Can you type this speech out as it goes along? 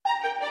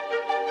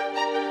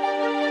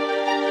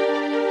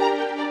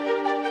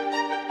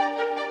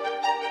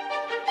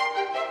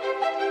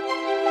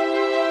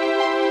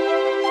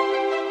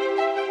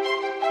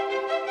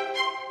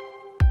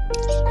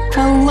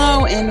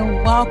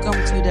and welcome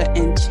to the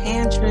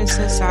Enchantress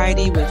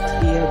Society with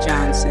Tia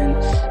Johnson,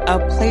 a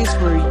place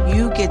where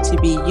you get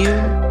to be you,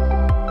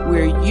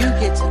 where you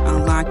get to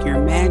unlock your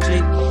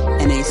magic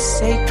in a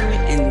sacred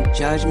and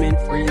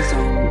judgment-free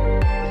zone.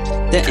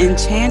 The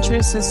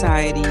Enchantress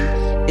Society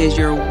is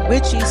your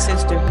witchy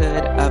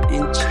sisterhood of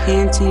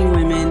enchanting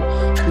women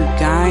who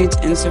guides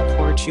and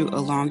supports you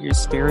along your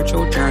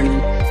spiritual journey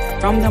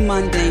from the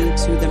mundane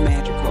to the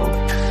magical.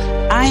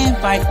 I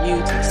invite you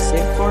to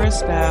sit for a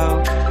spell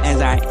as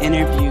I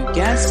interview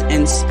guests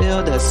and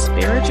spill the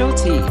spiritual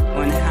tea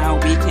on how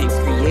we can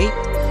create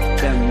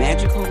the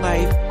magical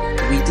life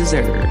we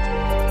deserve.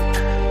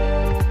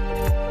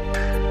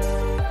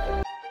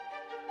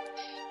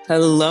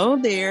 Hello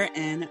there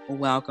and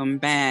welcome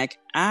back.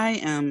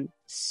 I am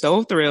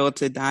so thrilled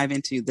to dive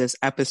into this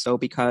episode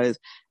because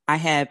I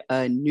have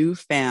a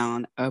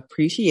newfound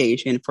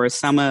appreciation for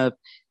some of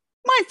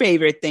my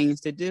favorite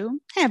things to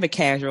do. Have a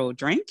casual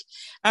drink.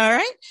 All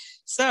right.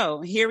 So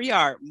here we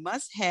are.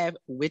 Must have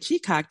witchy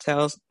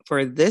cocktails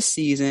for this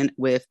season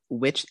with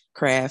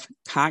Witchcraft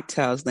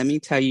cocktails. Let me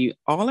tell you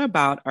all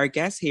about our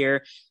guest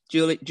here,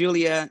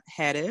 Julia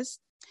Haddis.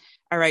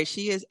 All right.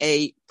 She is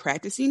a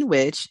practicing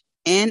witch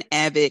and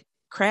avid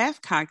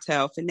craft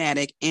cocktail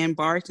fanatic and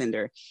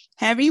bartender.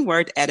 Having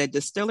worked at a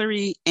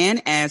distillery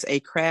and as a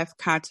craft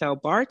cocktail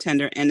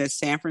bartender in the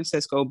San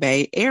Francisco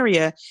Bay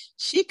Area,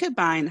 she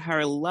combined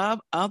her love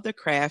of the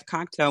craft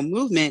cocktail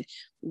movement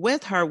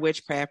with her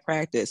witchcraft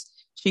practice.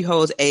 She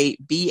holds a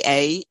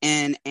BA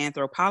in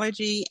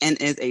anthropology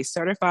and is a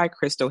certified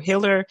crystal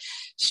healer,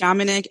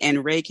 shamanic, and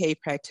Reiki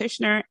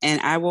practitioner. And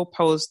I will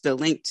post the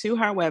link to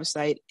her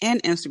website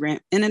and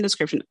Instagram in the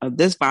description of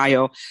this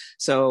bio.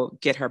 So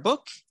get her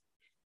book,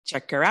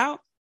 check her out,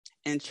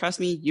 and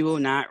trust me, you will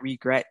not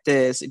regret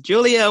this.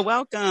 Julia,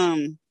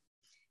 welcome.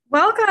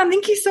 Welcome.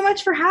 Thank you so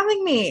much for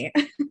having me.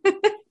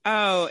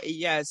 Oh,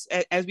 yes.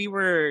 As we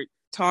were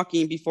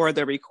talking before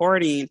the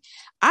recording,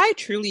 I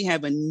truly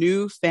have a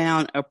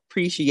newfound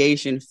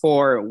appreciation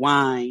for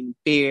wine,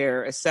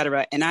 beer,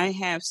 etc. And I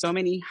have so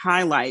many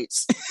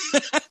highlights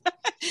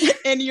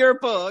in your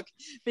book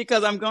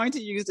because I'm going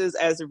to use this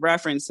as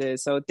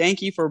references. So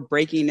thank you for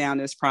breaking down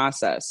this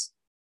process.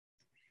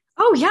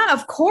 Oh, yeah,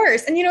 of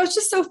course. And, it's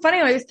just so funny.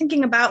 I was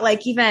thinking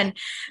about even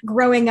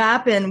growing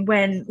up and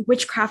when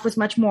witchcraft was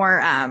much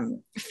more,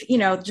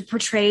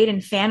 portrayed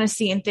in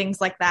fantasy and things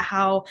like that,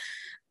 how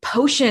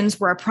potions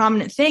were a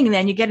prominent thing. And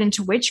then you get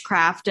into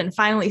witchcraft and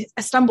finally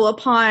stumble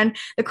upon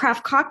the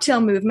craft cocktail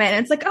movement.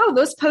 And it's like, oh,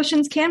 those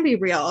potions can be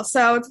real.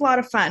 So it's a lot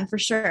of fun for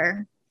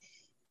sure.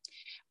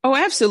 Oh,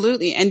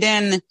 absolutely. And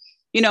then,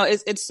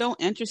 it's so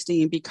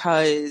interesting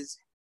because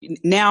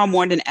now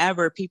more than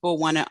ever, people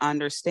want to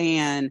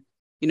understand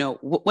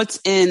what's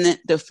in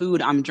the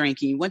food I'm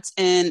drinking,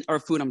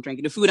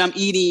 the food I'm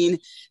eating,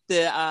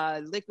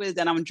 the liquids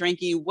that I'm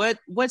drinking,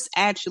 what's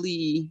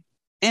actually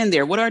in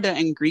there? What are the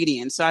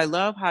ingredients? So I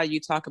love how you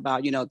talk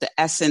about, the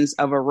essence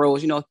of a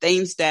rose,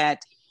 things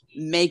that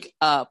make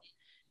up,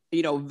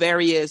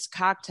 various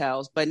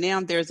cocktails. But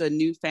now there's a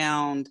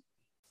newfound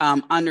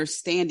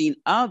understanding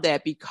of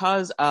that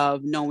because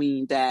of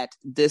knowing that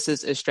this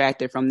is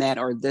extracted from that,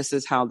 or this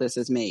is how this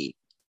is made.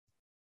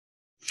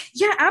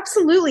 Yeah,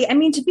 absolutely. I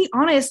mean, to be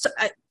honest,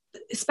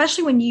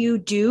 especially when you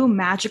do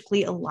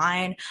magically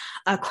align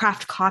a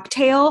craft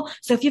cocktail.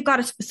 So if you've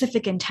got a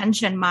specific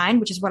intention in mind,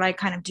 which is what I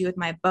kind of do with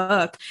my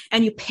book,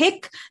 and you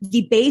pick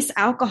the base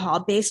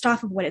alcohol based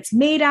off of what it's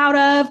made out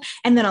of,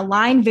 and then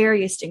align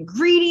various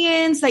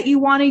ingredients that you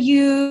want to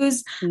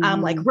use,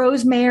 like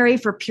rosemary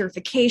for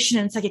purification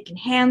and psychic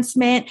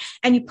enhancement.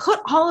 And you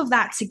put all of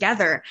that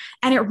together,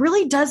 and it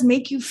really does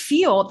make you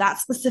feel that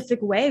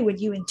specific way when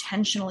you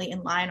intentionally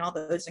align all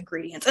those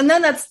ingredients. And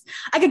then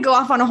I could go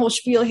off on a whole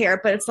spiel here,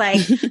 but it's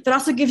that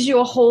also gives you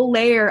a whole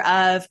layer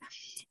of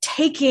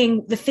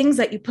taking the things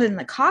that you put in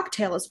the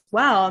cocktail as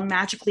well and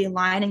magically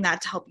aligning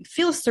that to help you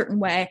feel a certain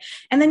way.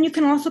 And then you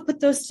can also put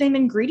those same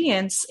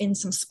ingredients in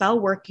some spell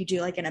work you do,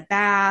 like in a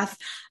bath,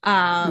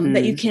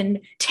 that you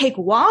can take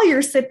while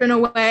you're sipping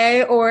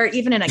away, or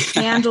even in a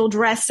candle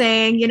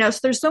dressing, so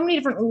there's so many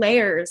different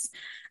layers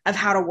of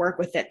how to work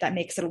with it that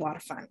makes it a lot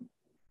of fun.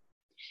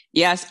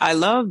 Yes, I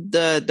love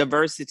the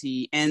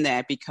diversity in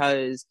that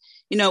because,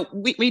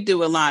 we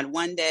do a lot.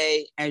 One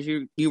day, as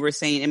you were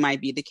saying, it might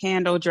be the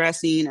candle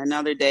dressing.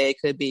 Another day, it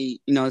could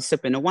be,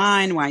 sipping the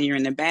wine while you're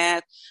in the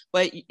bath.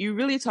 But you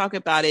really talk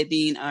about it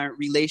being a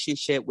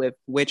relationship with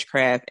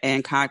witchcraft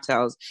and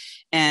cocktails.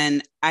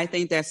 And I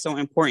think that's so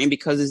important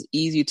because it's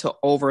easy to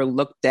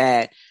overlook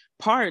that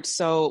part.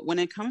 So when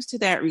it comes to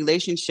that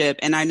relationship,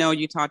 and I know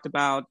you talked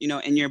about,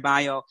 in your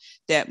bio,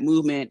 that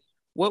movement,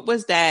 what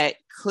was that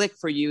click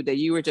for you that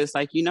you were just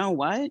like, you know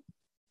what?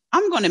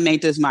 I'm going to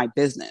make this my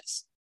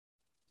business?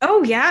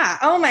 Oh yeah.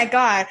 Oh my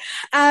God.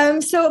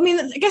 So I mean,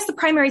 I guess the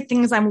primary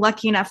things I'm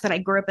lucky enough that I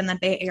grew up in the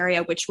Bay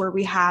Area, which where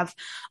we have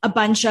a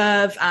bunch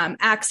of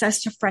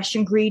access to fresh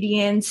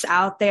ingredients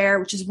out there,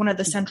 which is one of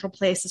the central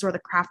places where the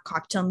craft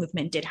cocktail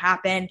movement did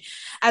happen,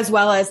 as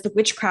well as the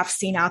witchcraft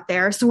scene out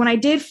there. So when I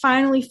did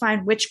finally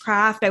find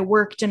witchcraft, I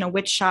worked in a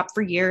witch shop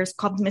for years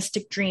called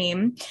Mystic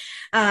Dream.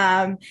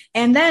 And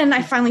then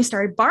I finally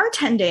started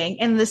bartending.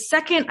 And the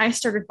second I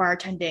started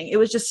bartending, it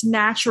was just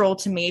natural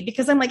to me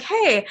because I'm like,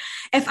 hey,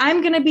 if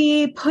I'm going to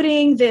be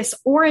putting this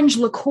orange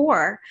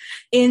liqueur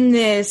in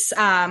this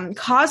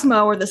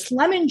Cosmo or this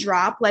lemon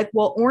drop, like,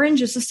 well,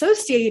 orange is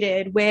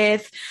associated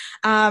with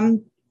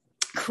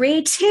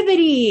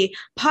creativity,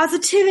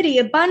 positivity,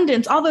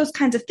 abundance, all those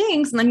kinds of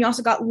things. And then you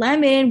also got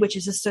lemon, which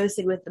is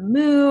associated with the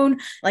moon,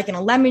 like in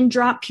a lemon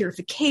drop,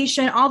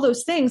 purification, all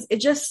those things.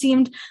 It just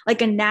seemed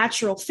like a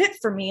natural fit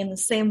for me in the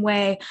same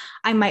way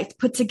I might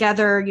put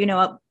together,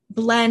 a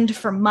blend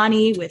for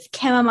money with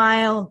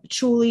chamomile and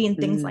patchouli and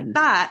things like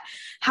that.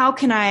 How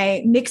can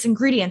I mix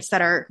ingredients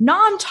that are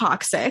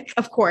non-toxic,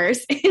 of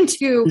course,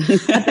 into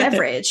a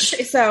beverage?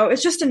 So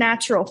it's just a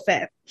natural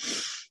fit.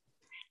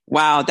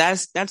 Wow,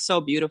 that's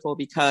so beautiful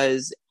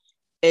because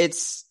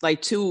it's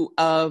like two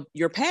of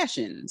your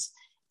passions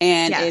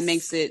and Yes. it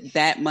makes it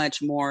that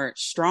much more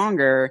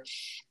stronger.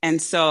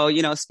 And so,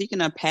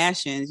 speaking of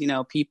passions,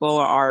 people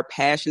are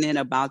passionate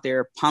about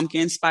their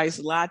pumpkin spice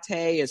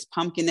latte. It's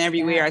pumpkin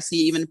everywhere. Yes. I see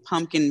even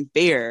pumpkin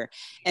beer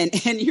and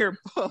in your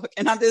book.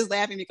 And I'm just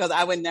laughing because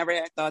I would never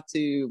have thought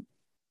to,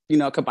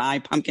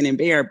 combine pumpkin and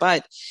beer.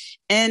 But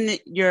in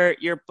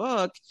your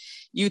book,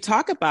 you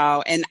talk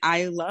about, and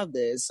I love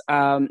this.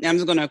 I'm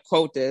just going to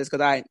quote this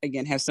because I,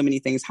 again, have so many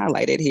things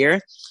highlighted here.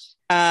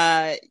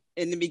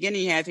 In the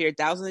beginning, you have here,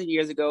 thousands of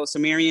years ago,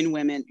 Sumerian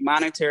women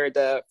monitored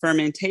the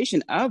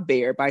fermentation of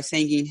beer by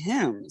singing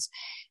hymns.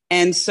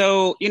 And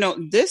so,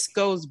 this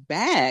goes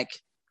back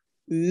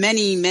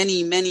many,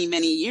 many, many,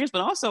 many years,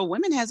 but also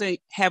women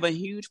have a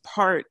huge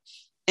part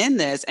in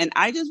this. And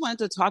I just wanted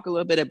to talk a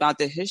little bit about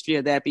the history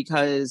of that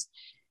because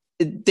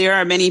there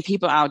are many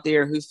people out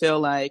there who feel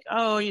like,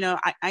 oh,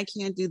 I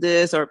can't do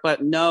this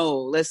but no,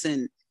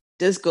 listen,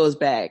 this goes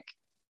back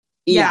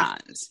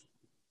eons.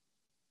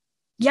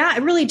 Yeah,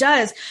 it really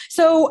does.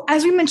 So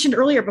as we mentioned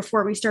earlier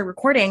before we started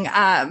recording,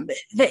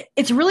 that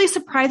it's really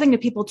surprising to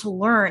people to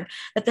learn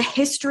that the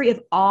history of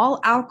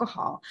all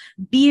alcohol,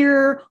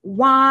 beer,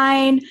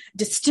 wine,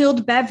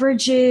 distilled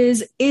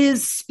beverages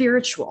is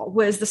spiritual,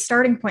 was the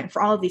starting point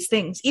for all of these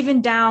things,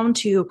 even down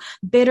to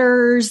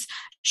bitters,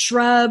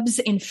 shrubs,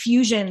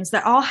 infusions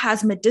that all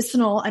has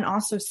medicinal and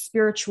also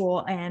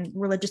spiritual and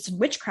religious and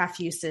witchcraft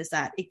uses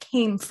that it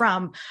came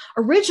from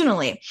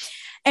originally.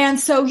 And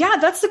so, yeah,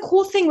 that's the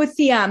cool thing with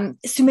the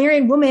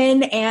Sumerian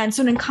woman. And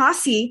so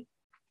Ninkasi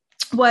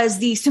was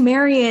the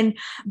Sumerian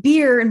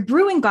beer and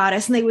brewing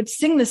goddess, and they would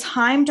sing this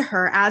hymn to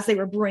her as they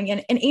were brewing.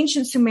 In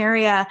ancient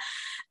Sumeria,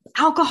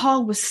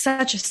 alcohol was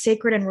such a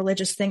sacred and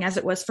religious thing, as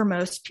it was for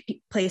most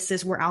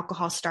places where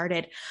alcohol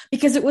started,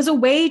 because it was a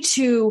way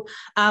to,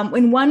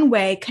 in one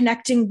way,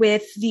 connecting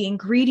with the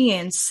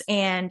ingredients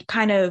and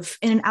kind of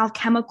in an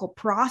alchemical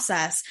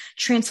process,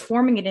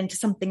 transforming it into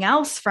something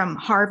else from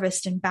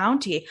harvest and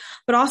bounty,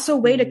 but also a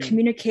way to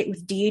communicate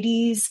with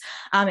deities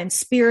and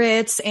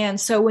spirits.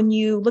 And so when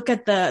you look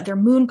at their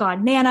moon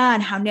god Nana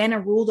and how Nana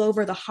ruled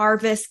over the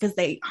harvest because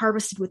they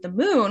harvested with the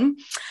moon,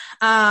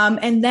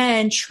 and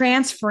then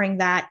transferring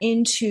that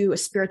into a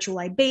spiritual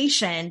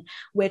libation,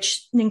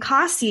 which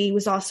Ninkasi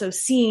was also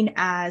seen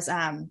as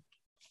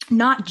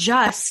not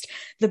just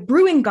the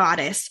brewing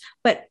goddess,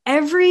 but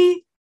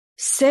every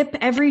sip,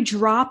 every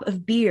drop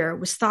of beer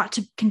was thought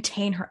to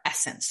contain her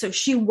essence. So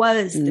she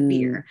was the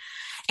beer.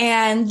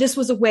 And this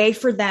was a way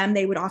for them.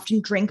 They would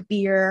often drink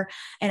beer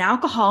and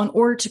alcohol in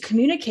order to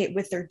communicate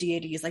with their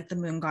deities, like the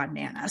moon god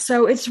Nana.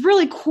 So it's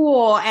really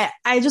cool.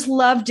 I just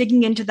love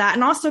digging into that.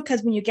 And also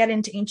because when you get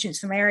into ancient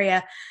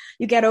Sumeria,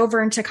 you get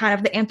over into kind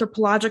of the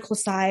anthropological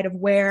side of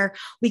where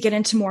we get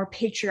into more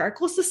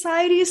patriarchal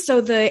societies.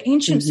 So the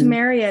ancient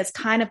Sumeria is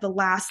kind of the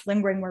last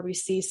lingering where we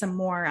see some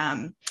more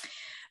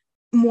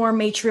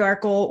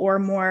matriarchal or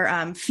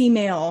more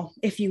female,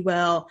 if you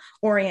will,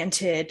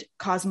 oriented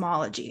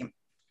cosmology.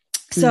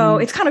 So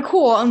it's kind of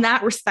cool in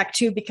that respect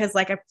too, because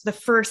like the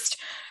first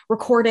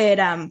recorded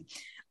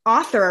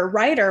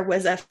writer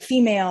was a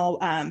female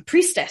high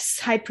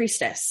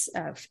priestess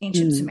of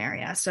ancient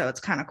Sumeria. So it's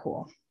kind of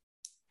cool.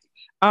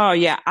 Oh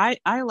yeah,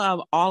 I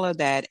love all of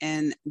that.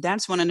 And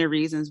that's one of the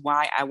reasons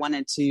why I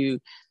wanted to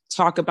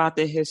talk about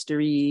the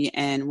history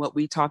and what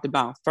we talked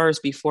about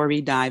first before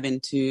we dive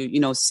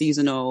into,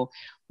 seasonal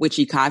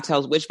witchy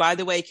cocktails, which by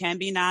the way can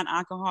be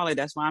non-alcoholic.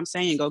 That's why I'm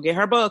saying go get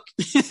her book.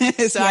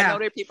 I know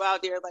there are people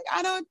out there like,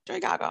 I don't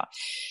drink alcohol.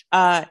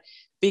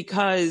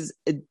 Because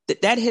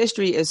that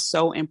history is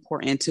so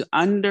important to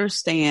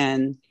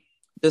understand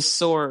the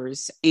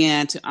source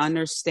and to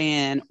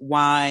understand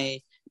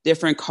why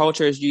different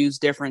cultures use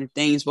different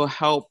things will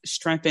help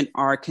strengthen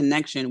our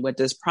connection with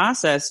this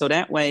process. So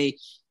that way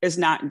it's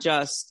not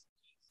just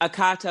a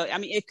cocktail. I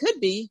mean, it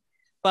could be,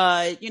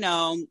 but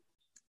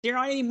there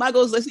aren't any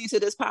muggles listening to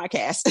this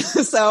podcast.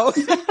 So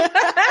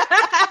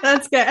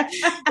that's good.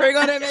 We're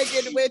going to make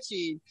it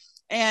witchy.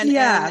 And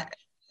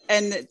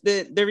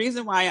the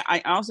reason why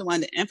I also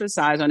wanted to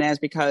emphasize on that is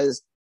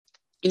because,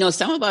 you know,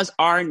 some of us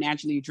are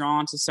naturally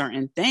drawn to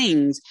certain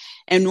things.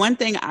 And one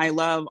thing I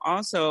love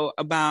also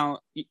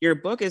about your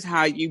book is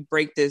how you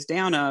break this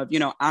down of, you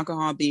know,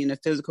 alcohol being the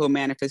physical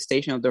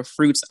manifestation of the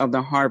fruits of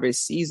the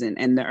harvest season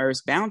and the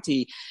earth's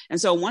bounty. And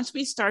so once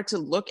we start to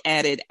look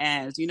at it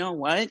as, you know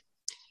what,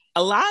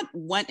 a lot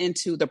went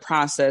into the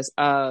process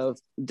of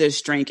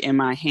this drink in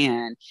my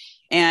hand.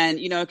 And,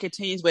 you know, it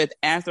continues with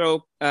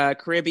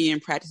Afro-Caribbean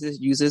practices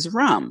uses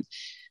rum.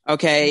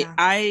 Okay.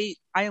 Yeah.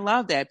 I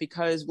love that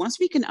because once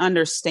we can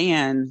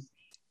understand,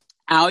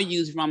 I'll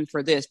use rum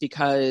for this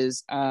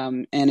because,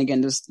 and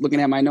again, just looking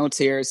at my notes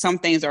here, some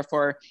things are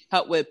for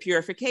help with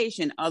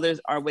purification.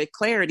 Others are with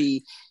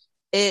clarity.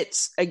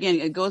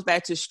 It goes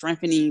back to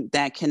strengthening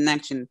that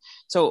connection.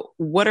 So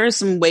what are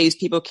some ways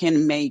people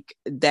can make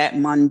that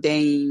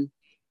mundane,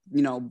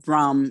 you know,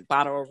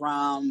 bottle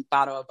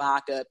of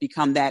vodka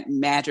become that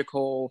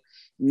magical,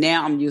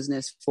 now I'm using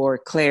this for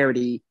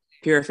clarity,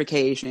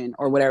 purification,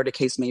 or whatever the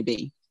case may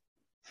be?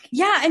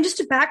 Yeah. And just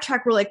to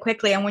backtrack really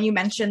quickly, and when you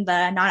mentioned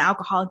the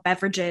non-alcoholic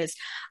beverages,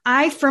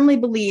 I firmly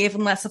believe,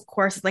 unless of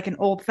course it's like an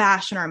old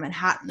fashioned or a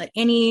Manhattan, that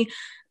any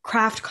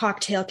craft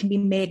cocktail can be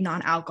made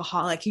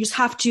non-alcoholic. You just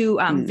have to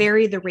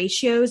vary the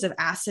ratios of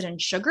acid and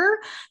sugar.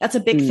 That's a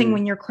big thing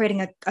when you're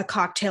creating a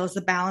cocktail, is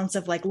the balance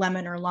of like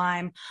lemon or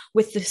lime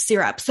with the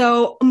syrup.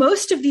 So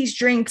most of these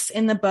drinks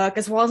in the book,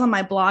 as well as on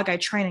my blog, I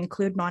try and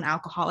include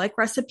non-alcoholic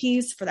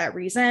recipes for that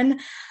reason.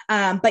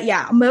 But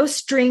yeah,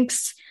 most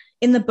drinks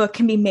in the book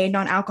can be made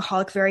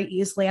non-alcoholic very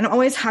easily. And I'm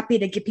always happy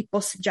to give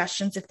people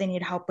suggestions if they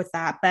need help with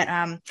that. But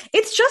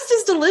it's just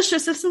as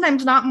delicious, if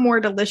sometimes not more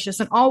delicious,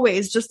 and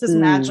always just as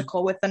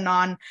magical with the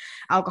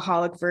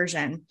non-alcoholic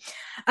version.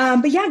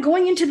 But yeah,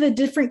 going into the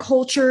different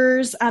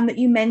cultures that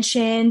you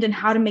mentioned and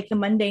how to make the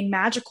mundane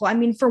magical. I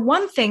mean, for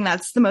one thing,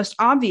 that's the most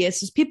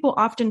obvious is people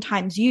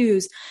oftentimes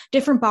use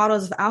different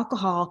bottles of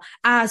alcohol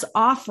as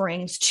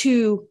offerings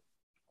to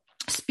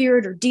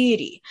spirit or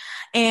deity.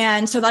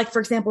 And so like, for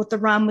example, with the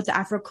rum, with the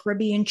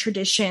Afro-Caribbean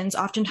traditions,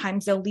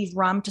 oftentimes they'll leave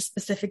rum to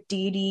specific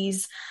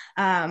deities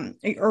or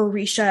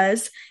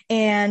orishas,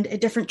 and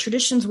different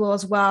traditions will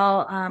as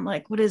well.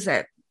 Like, what is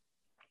it?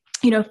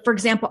 You know, for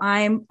example,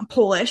 I'm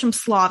Polish, I'm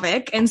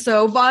Slavic. And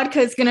so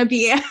vodka is going to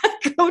be a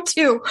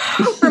go-to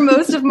for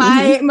most of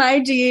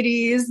my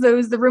deities.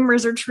 The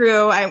rumors are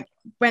true. I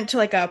went to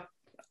like a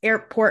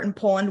airport in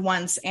Poland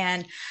once,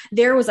 and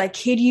there was, I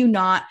kid you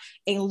not,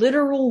 a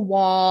literal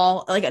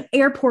wall, like an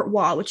airport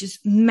wall, which is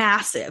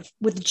massive,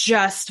 with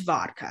just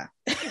vodka.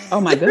 Oh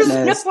my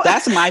goodness.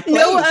 That's my place.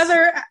 No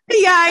other.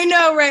 Yeah, I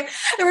know. Right.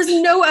 There was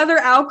no other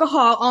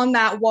alcohol on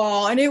that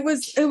wall. And it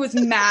was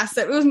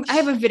massive. I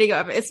have a video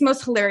of it. It's the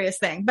most hilarious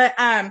thing. But,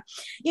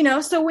 you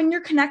know, so when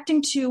you're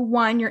connecting to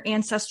your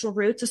ancestral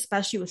roots,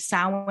 especially with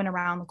Samhain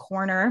around the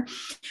corner,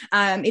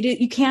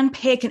 you can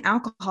pick an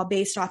alcohol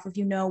based off of,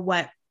 you know,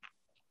 what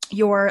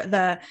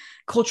the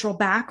cultural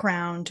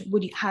background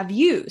would have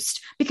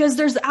used, because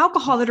there's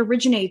alcohol that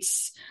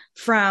originates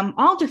from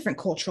all different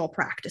cultural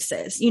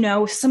practices. You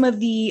know, some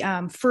of the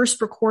first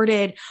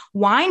recorded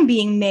wine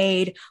being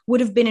made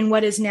would have been in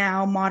what is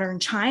now modern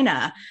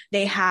China.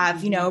 They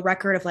have, you know, a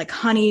record of like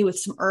honey with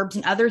some herbs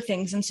and other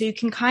things. And so you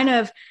can kind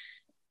of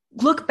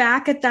look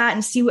back at that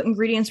and see what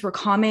ingredients were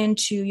common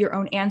to your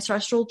own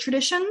ancestral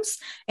traditions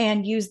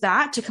and use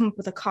that to come up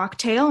with a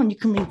cocktail. And you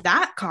can leave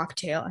that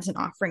cocktail as an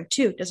offering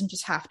too. It doesn't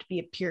just have to be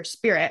a pure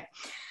spirit.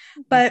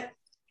 But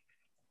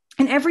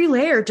in every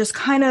layer, just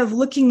kind of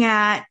looking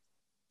at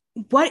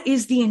what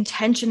is the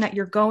intention that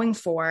you're going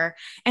for.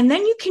 And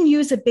then you can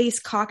use a base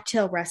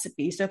cocktail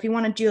recipe. So if you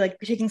want to do like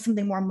taking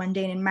something more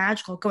mundane and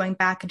magical, going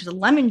back into the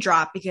lemon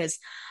drop, because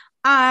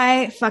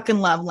I fucking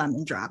love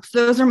lemon drops.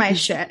 Those are my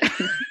shit.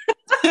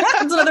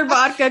 It's another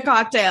vodka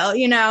cocktail,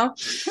 you know?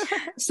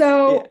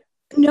 So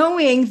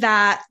knowing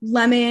that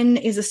lemon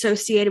is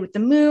associated with the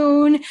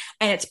moon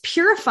and it's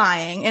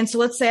purifying. And so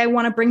let's say I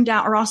want to bring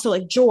down, or also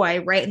like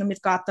joy, right? And then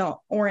we've got the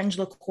orange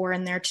liqueur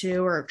in there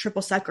too, or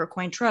triple sec or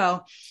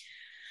Cointreau.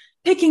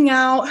 Picking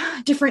out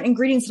different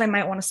ingredients that I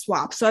might want to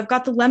swap. So I've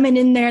got the lemon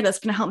in there. That's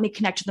going to help me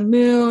connect to the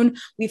moon.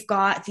 We've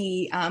got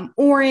the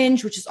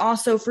orange, which is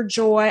also for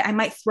joy. I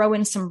might throw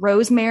in some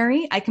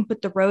rosemary. I can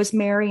put the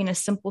rosemary in a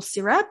simple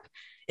syrup.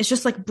 It's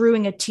just like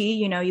brewing a tea.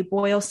 You know, you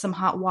boil some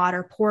hot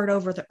water, pour it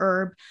over the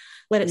herb,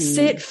 let it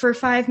sit for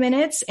 5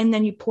 minutes, and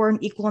then you pour an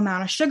equal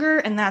amount of sugar,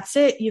 and that's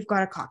it. You've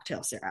got a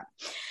cocktail syrup.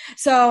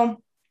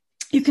 So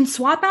you can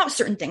swap out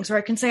certain things, or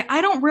I can say, I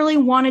don't really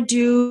want to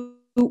do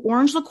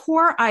orange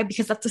liqueur,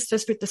 because that's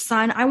associated with the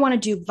sun. I want to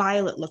do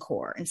violet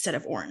liqueur instead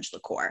of orange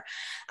liqueur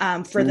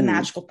for the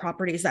magical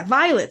properties that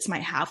violets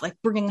might have, like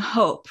bringing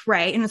hope,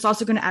 right? And it's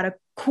also going to add a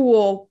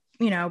cool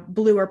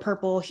blue or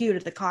purple hue to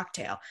the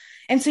cocktail.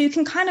 And so you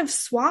can kind of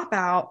swap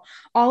out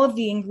all of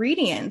the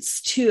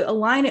ingredients to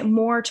align it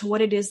more to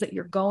what it is that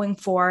you're going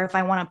for. If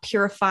I want to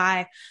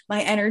purify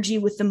my energy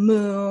with the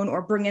moon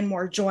or bring in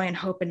more joy and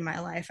hope in my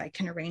life, I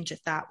can arrange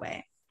it that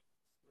way.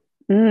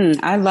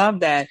 I love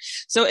that.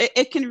 So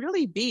it can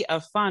really be a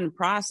fun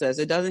process.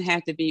 It doesn't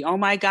have to be, oh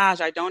my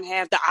gosh, I don't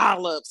have the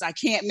olives, I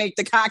can't make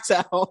the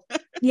cocktail.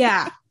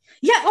 Yeah.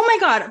 Yeah. Oh my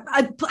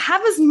God.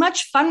 Have as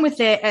much fun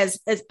with it as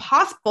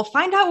possible.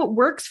 Find out what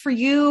works for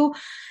you.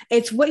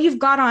 It's what you've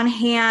got on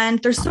hand.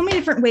 There's so many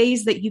different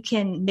ways that you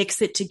can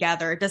mix it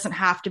together. It doesn't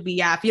have to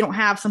be, if you don't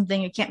have something,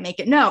 you can't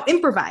make it. No,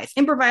 improvise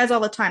all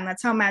the time.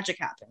 That's how magic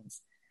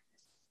happens.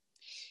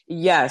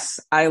 Yes.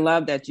 I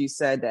love that you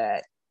said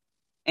that.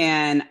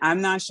 And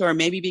I'm not sure,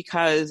 maybe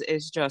because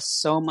it's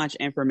just so much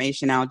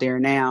information out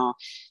there now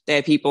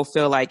that people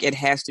feel like it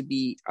has to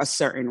be a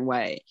certain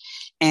way.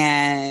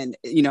 And,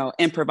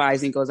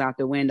 improvising goes out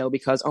the window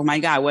because, oh my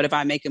God, what if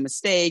I make a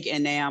mistake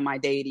and now my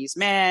deity's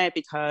mad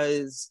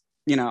because,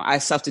 I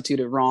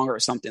substituted wrong or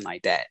something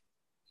like that.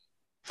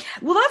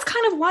 Well, that's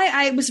kind of why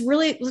I was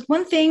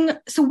one thing.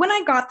 So when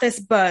I got this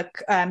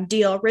book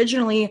deal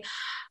originally,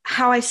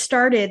 how I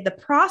started the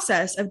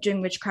process of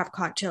doing witchcraft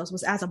cocktails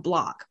was as a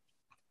blog.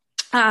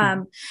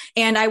 And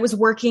I was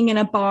working in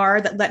a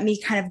bar that let me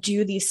kind of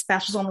do these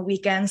specials on the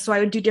weekends. So I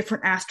would do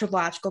different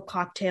astrological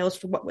cocktails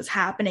for what was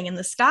happening in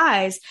the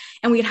skies.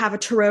 And we'd have a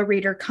tarot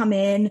reader come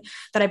in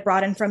that I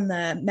brought in from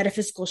the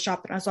metaphysical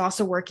shop that I was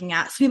also working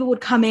at. So people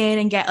would come in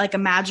and get like a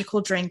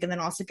magical drink and then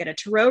also get a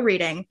tarot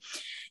reading.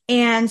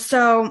 And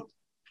so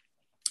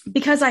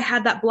because I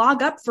had that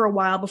blog up for a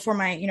while before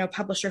my,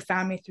 publisher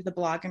found me through the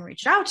blog and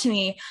reached out to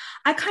me,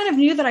 I kind of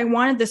knew that I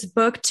wanted this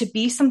book to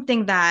be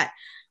something that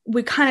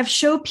would kind of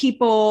show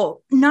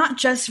people not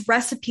just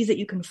recipes that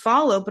you can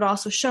follow, but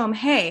also show them,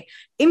 hey,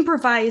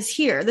 improvise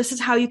here. This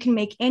is how you can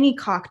make any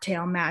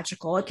cocktail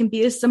magical. It can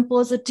be as simple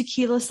as a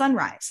tequila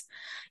sunrise,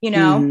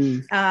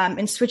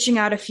 and switching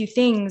out a few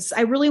things.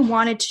 I really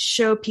wanted to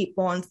show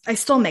people, and I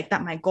still make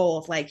that my goal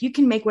of like, you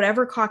can make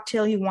whatever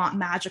cocktail you want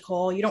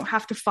magical. You don't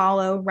have to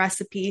follow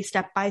recipe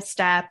step by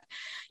step.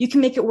 You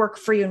can make it work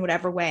for you in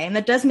whatever way. And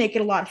that does make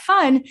it a lot of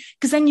fun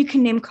because then you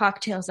can name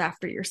cocktails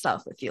after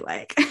yourself if you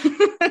like.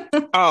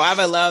 Oh, I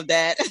would love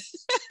that.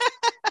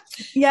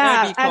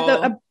 Yeah.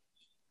 Cool.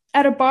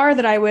 At a bar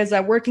that I was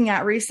working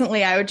at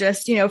recently, I would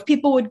just, if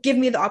people would give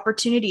me the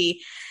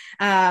opportunity,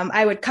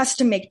 I would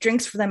custom make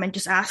drinks for them and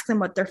just ask them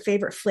what their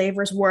favorite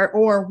flavors were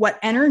or what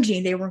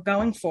energy they were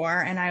going for.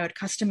 And I would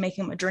custom make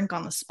them a drink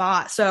on the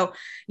spot. So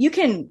you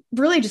can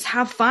really just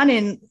have fun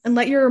and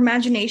let your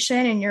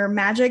imagination and your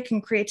magic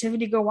and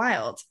creativity go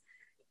wild.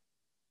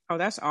 Oh,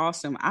 that's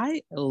awesome.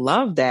 I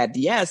love that.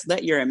 Yes,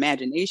 let your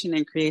imagination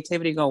and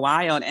creativity go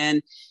wild.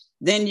 And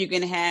then you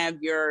can have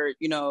your,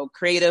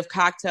 creative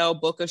cocktail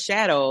book of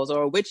shadows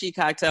or witchy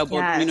cocktail book,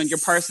 yes. Your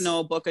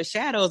personal book of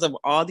shadows of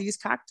all these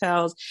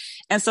cocktails.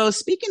 And so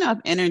speaking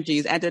of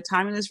energies, at the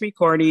time of this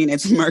recording,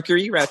 it's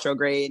Mercury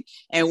retrograde.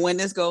 And when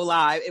this go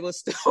live, it will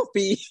still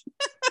be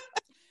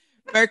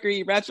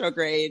Mercury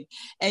retrograde.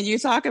 And you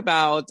talk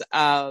about,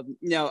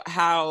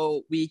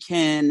 how we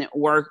can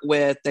work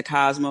with the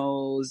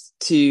cosmos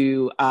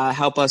to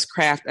help us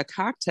craft a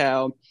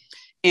cocktail.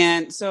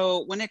 And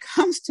so when it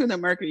comes to the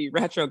Mercury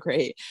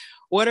retrograde,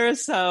 what are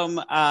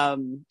some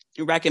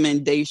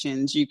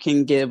recommendations you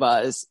can give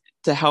us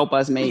to help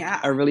us make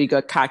a really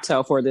good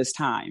cocktail for this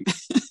time?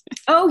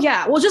 Oh,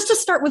 yeah. Well, just to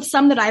start with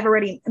some that I've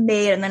already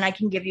made, and then I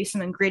can give you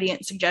some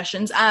ingredient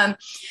suggestions. In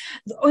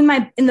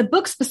the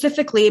book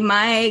specifically,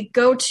 my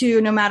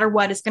go-to, no matter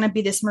what, is going to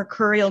be this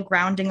mercurial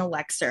grounding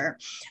elixir,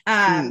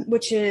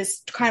 which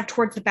is kind of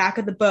towards the back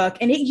of the book.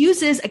 And it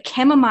uses a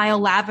chamomile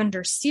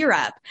lavender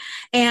syrup.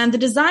 And the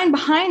design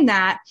behind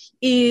that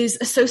is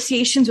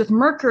associations with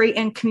Mercury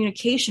and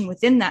communication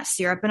within that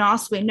syrup. And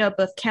also we know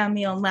both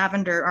chamomile and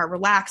lavender are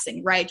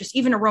relaxing, right? Just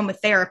even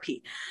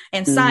aromatherapy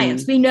and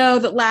science. We know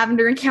that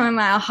lavender and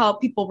chamomile help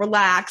people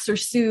relax or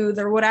soothe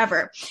or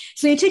whatever.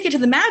 So you take it to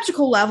the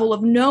magical level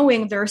of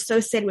knowing they're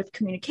associated with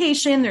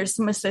communication. There's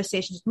some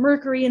associations with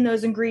Mercury in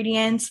those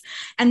ingredients.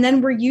 And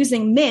then we're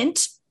using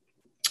mint.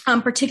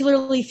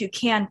 Particularly if you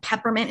can,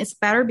 peppermint is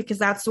better because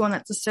that's the one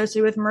that's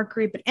associated with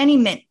Mercury, but any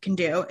mint can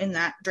do in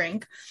that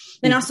drink.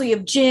 Then also you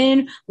have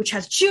gin, which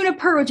has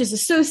juniper, which is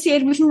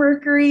associated with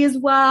Mercury as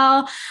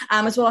well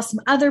as some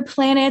other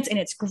planets, and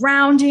it's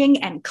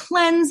grounding and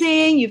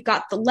cleansing. You've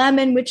got the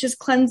lemon, which is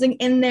cleansing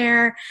in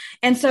there.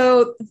 And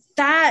so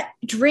that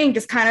drink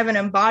is kind of an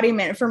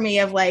embodiment for me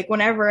of like,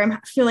 whenever I'm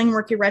feeling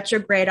Mercury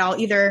retrograde, I'll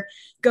either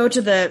go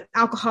to the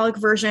alcoholic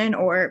version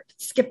or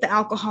skip the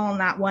alcohol on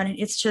that one. And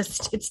it's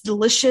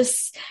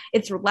delicious.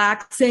 It's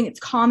relaxing. It's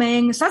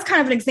calming. So that's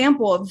kind of an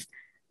example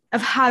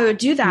of how to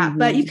do that.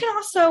 But you can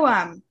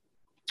also,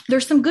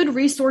 there's some good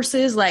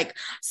resources like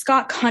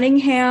Scott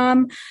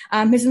Cunningham,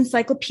 his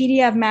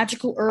Encyclopedia of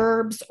Magical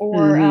Herbs,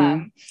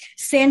 or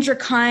Sandra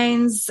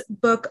Kine's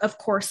book of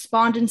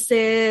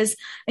correspondences.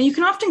 And you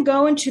can often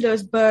go into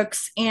those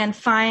books and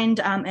find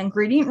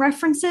ingredient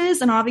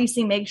references and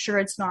obviously make sure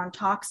it's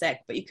non-toxic,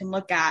 but you can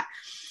look at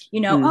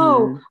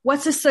oh,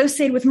 what's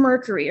associated with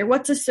Mercury or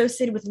what's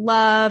associated with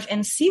love,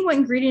 and see what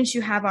ingredients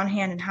you have on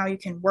hand and how you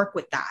can work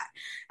with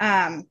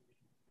that.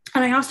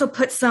 And I also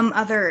put some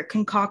other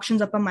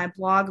concoctions up on my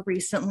blog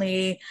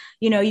recently.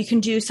 You can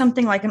do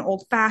something like an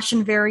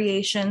old-fashioned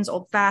variations,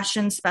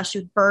 old-fashioned,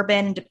 especially with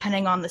bourbon, and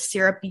depending on the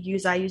syrup you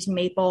use. I use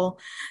maple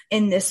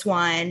in this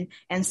one,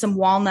 and some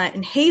walnut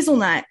and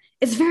hazelnut.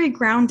 It's very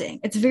grounding.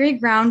 It's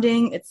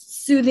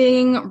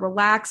soothing,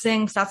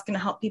 relaxing. So that's going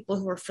to help people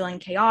who are feeling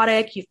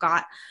chaotic. You've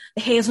got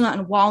the hazelnut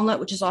and walnut,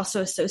 which is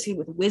also associated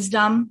with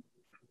wisdom.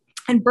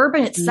 And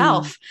bourbon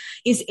itself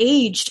is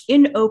aged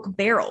in oak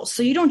barrels.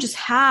 So you don't just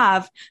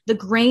have the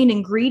grain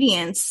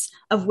ingredients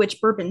of which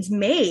bourbon's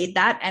made,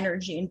 that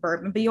energy in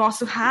bourbon, but you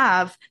also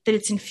have that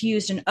it's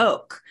infused in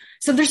oak.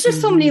 So there's just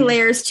so many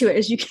layers to it,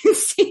 as you can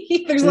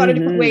see. There's a lot of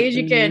different ways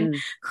you can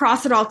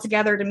cross it all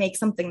together to make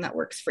something that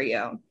works for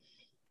you.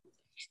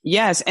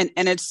 Yes. And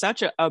it's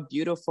such a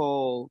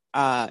beautiful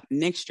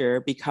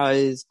mixture,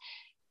 because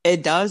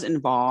it does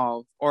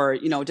involve, or,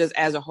 just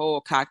as a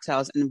whole,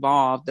 cocktails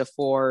involve the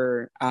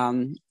four,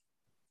 what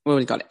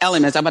would you call it?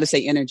 Elements. I'm about to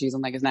say energies.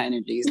 I'm like, it's not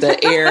energies.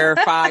 The air,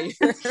 fire.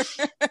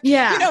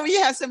 Yeah.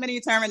 You have so many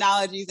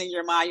terminologies in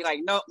your mind. You're like,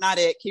 nope, not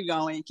it. Keep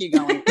going.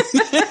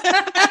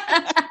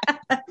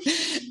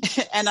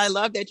 And I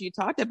love that you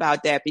talked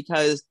about that,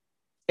 because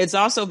it's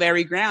also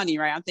very grounding,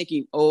 right? I'm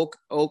thinking oak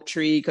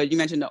tree, because you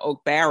mentioned the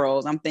oak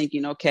barrels. I'm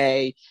thinking,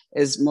 okay,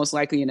 it's most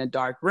likely in a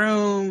dark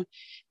room,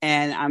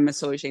 and I'm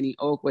associating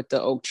oak with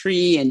the oak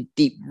tree and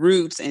deep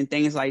roots and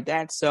things like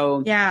that.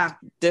 So yeah,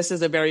 this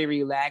is a very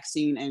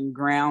relaxing and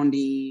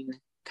grounding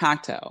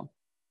cocktail.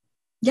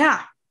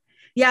 Yeah.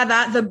 Yeah,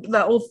 that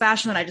the old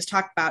fashioned that I just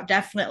talked about,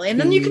 definitely. And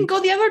then you can go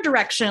the other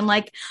direction,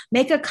 like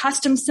make a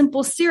custom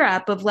simple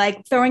syrup of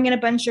like throwing in a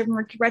bunch of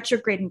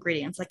retrograde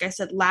ingredients. Like I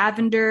said,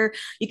 lavender,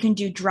 you can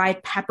do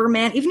dried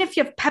peppermint. Even if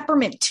you have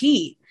peppermint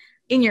tea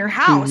in your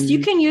house, you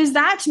can use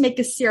that to make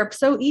a syrup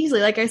so easily.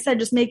 Like I said,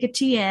 just make a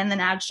tea in, then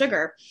add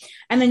sugar.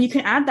 And then you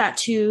can add that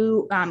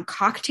to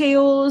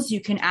cocktails.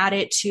 You can add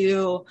it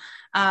to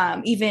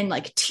even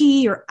like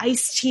tea or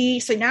iced tea.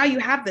 So now you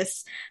have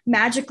this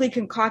magically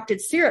concocted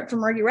syrup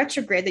from Mercury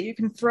retrograde that you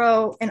can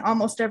throw in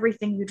almost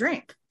everything you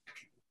drink.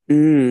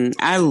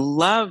 I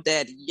love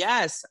that.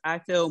 Yes, I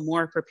feel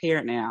more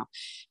prepared now.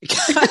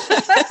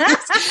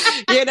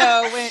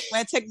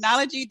 When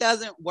technology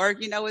doesn't work,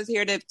 it's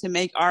here to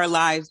make our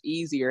lives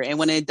easier. And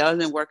when it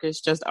doesn't work, it's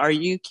just, are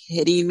you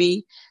kidding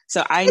me?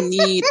 So I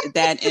need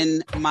that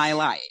in my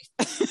life.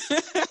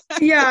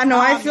 Yeah, no,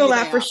 I feel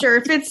that for sure.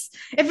 If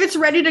it's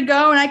ready to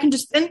go and I can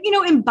just,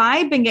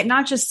 imbibing it,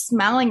 not just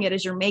smelling it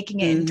as you're making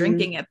it and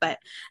drinking it, but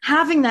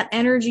having that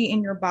energy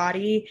in your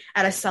body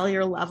at a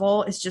cellular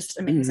level is just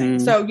amazing.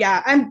 So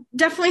yeah, I'm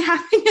definitely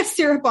having a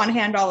syrup on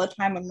hand all the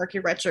time when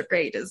Mercury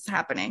retrograde is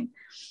happening.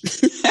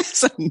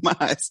 That's a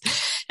must.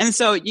 And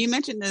so you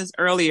mentioned this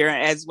earlier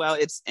as well.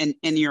 It's in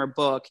your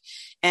book.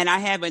 And I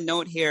have a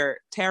note here,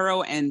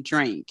 tarot and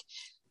drink.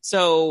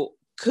 So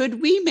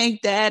could we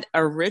make that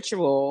a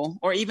ritual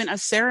or even a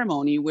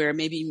ceremony where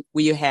maybe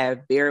we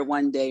have beer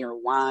one day or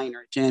wine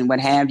or gin, what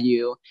have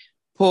you,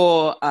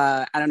 pull,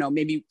 I don't know,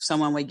 maybe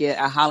someone would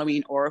get a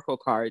Halloween Oracle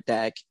card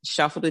deck,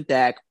 shuffle the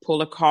deck,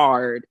 pull a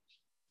card,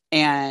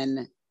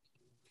 and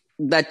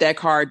let that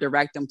card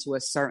direct them to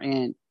a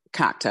certain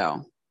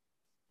cocktail.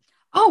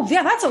 Oh,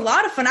 yeah, that's a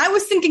lot of fun. I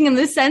was thinking in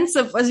the sense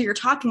of, as you're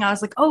talking, I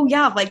was like, oh,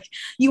 yeah, like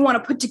you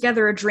want to put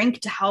together a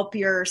drink to help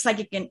your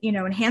psychic and,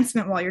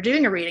 enhancement while you're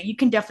doing a reading. You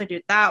can definitely do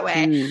it that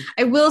way.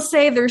 I will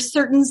say there's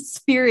certain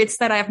spirits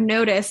that I've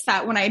noticed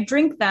that when I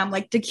drink them,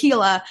 like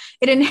tequila,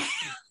 it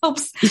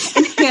helps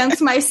enhance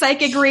my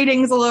psychic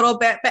readings a little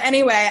bit. But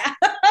anyway,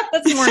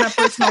 that's more on a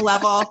personal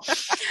level.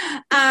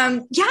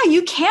 Yeah,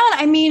 you can.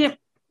 I mean,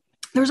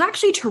 there's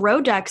actually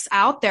tarot decks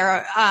out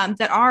there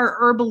that are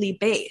herbally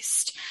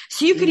based.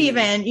 So you could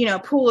even,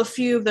 pull a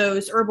few of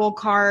those herbal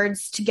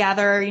cards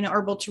together,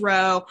 herbal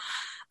tarot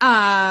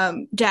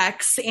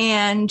decks,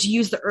 and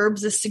use the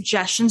herbs as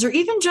suggestions, or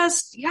even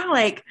just,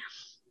 like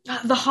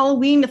the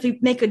Halloween, if you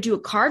do a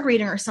card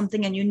reading or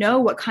something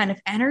and what kind of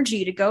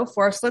energy to go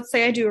for. So let's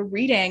say I do a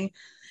reading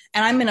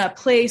and I'm in a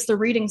place, the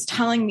reading's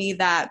telling me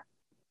that,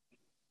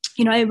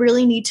 I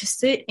really need to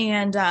sit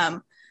and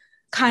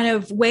kind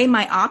of weigh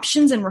my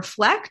options and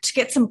reflect,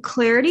 get some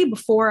clarity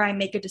before I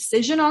make a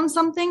decision on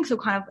something. So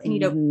kind of I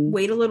need to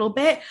wait a little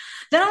bit.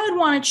 Then I would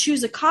want to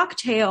choose a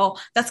cocktail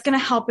that's going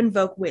to help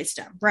invoke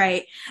wisdom,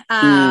 right?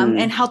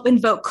 And help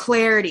invoke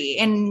clarity.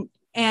 And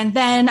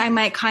then I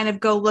might kind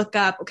of go look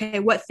up, okay,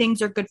 what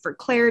things are good for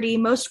clarity?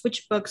 Most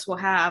witch books will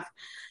have,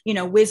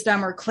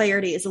 wisdom or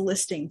clarity as a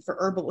listing for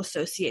herbal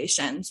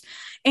associations.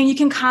 And you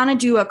can kind of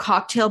do a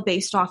cocktail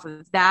based off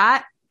of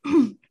that.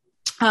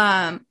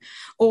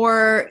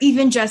 Or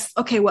even just,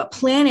 okay, what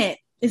planet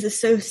is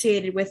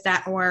associated with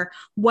that, or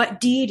what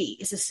deity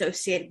is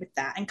associated with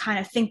that, and kind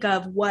of think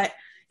of what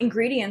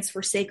ingredients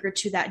were sacred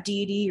to that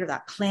deity or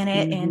that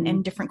planet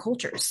in different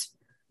cultures.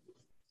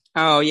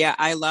 Oh, yeah,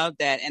 I love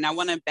that. And I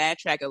want to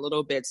backtrack a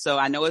little bit. So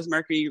I know it's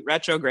Mercury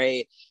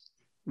retrograde.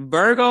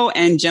 Virgo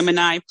and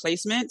Gemini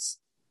placements,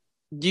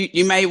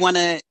 you may want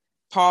to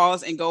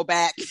pause and go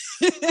back.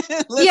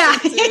 Yeah.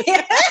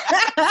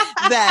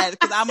 That,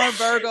 because I'm a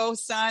Virgo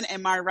sun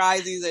and my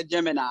rising is a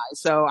Gemini.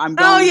 So I'm Oh,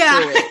 going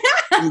yeah. through it.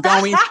 I'm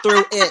going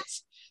through it.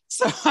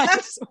 So I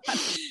just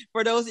want,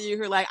 for those of you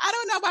who are like, I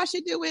don't know if I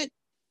should do it,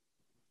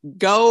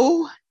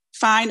 go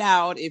find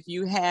out if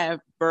you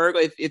have Virgo.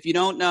 If you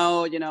don't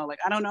know, like,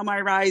 I don't know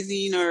my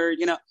rising, or,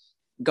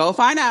 go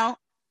find out,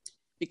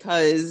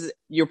 because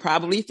you're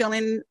probably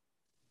feeling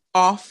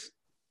off,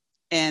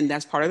 and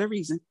that's part of the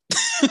reason.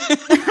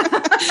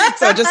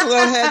 So just a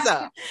little heads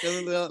up,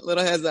 just a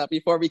little heads up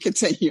before we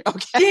continue.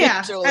 Okay.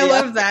 Yeah, Julia. I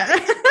love that.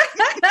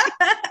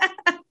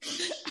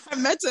 I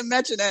meant to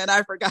mention that and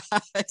I forgot.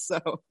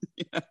 So,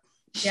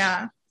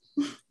 yeah.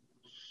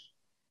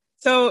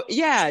 So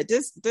yeah,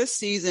 this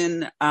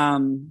season,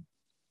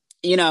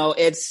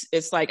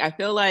 it's like, I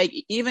feel like,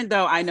 even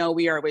though I know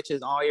we are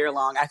witches all year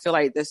long, I feel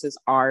like this is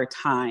our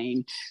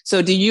time.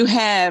 So do you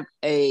have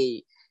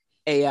a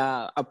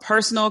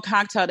personal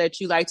cocktail that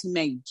you like to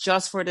make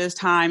just for this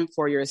time,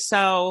 for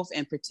yourself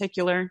in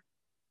particular?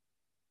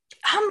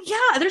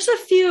 Yeah, there's a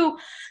few.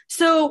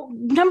 So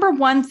number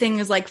one thing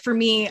is, like, for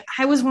me,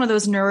 I was one of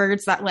those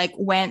nerds that like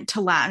went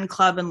to Latin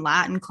club and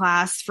Latin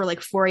class for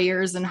like 4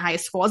 years in high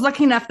school. I was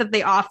lucky enough that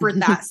they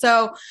offered that.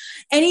 So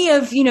any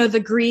of,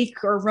 the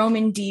Greek or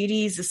Roman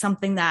deities is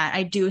something that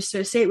I do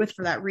associate with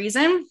for that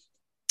reason.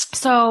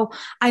 So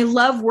I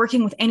love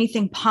working with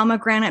anything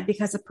pomegranate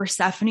because of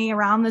Persephone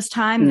around this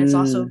time. And it's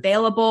also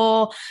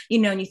available,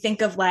 and you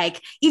think of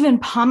like, even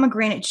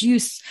pomegranate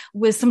juice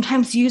was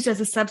sometimes used as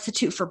a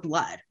substitute for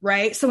blood,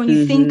 right? So when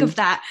you think of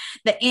that,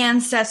 the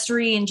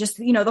ancestry and just,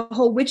 the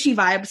whole witchy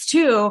vibes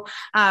too,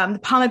 the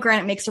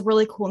pomegranate makes a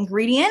really cool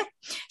ingredient.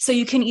 So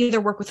you can either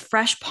work with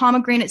fresh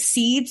pomegranate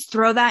seeds,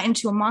 throw that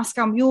into a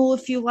Moscow Mule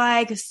if you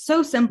like. It's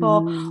so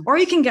simple. Or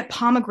you can get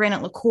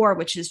pomegranate liqueur,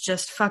 which is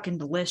just fucking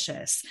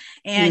delicious.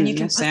 And you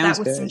can put that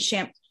with some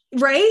champagne.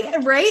 Right.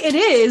 It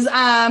is,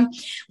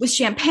 with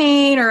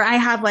champagne, or I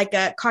have like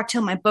a cocktail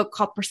in my book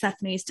called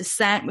Persephone's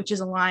Descent, which is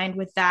aligned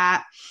with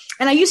that.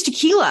 And I use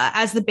tequila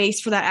as the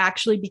base for that,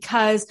 actually,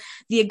 because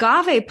the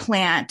agave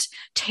plant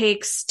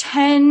takes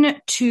 10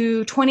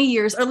 to 20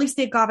 years, or at least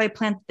the agave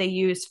plant that they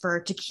use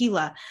for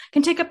tequila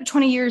can take up to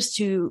 20 years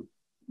to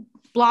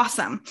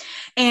blossom.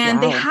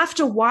 And they have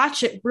to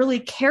watch it really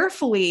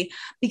carefully,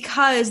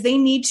 because they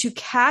need to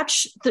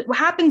catch what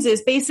happens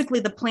is,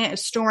 basically the plant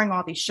is storing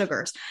all these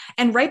sugars,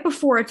 and right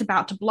before it's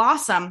about to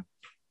blossom,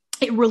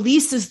 it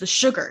releases the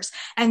sugars.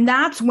 And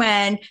that's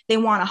when they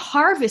want to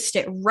harvest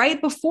it, right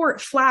before it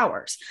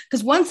flowers.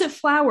 Because once it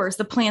flowers,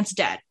 the plant's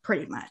dead,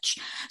 pretty much.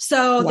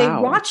 So they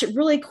watch it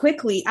really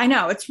quickly. I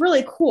know, it's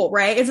really cool,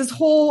 right? It's this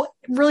whole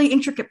really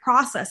intricate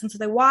process. And so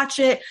they watch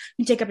it. It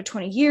can take up to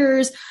 20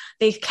 years.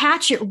 They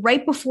catch it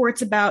right before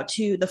it's about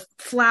to the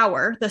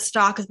flower. The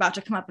stalk is about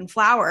to come up and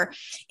flower.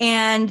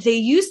 And they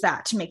use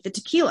that to make the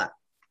tequila.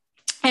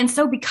 And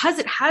so because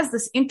it has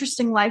this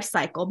interesting life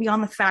cycle,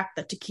 beyond the fact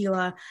that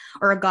tequila,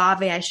 or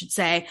agave, I should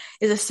say,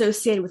 is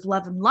associated with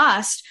love and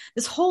lust,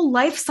 this whole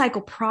life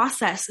cycle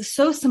process is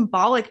so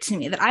symbolic to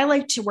me that I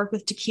like to work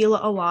with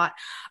tequila a lot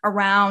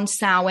around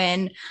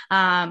Samhain.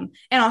 And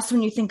also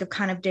when you think of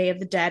kind of Day of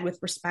the Dead with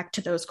respect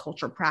to those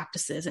cultural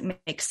practices, it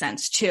makes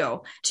sense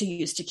too, to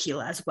use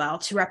tequila as well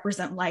to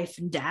represent life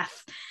and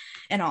death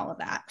and all of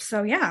that.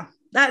 So yeah.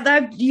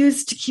 I've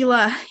used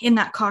tequila in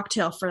that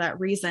cocktail for that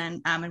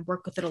reason, and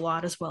work with it a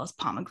lot, as well as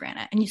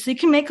pomegranate. And so you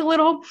can make a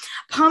little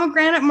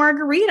pomegranate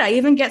margarita,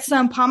 even get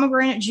some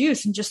pomegranate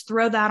juice and just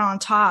throw that on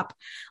top,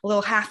 a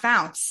little 1/2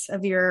 ounce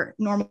of your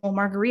normal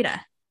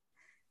margarita.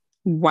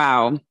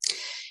 Wow.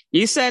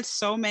 You said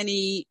so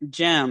many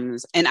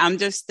gems. And I'm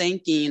just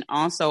thinking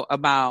also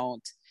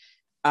about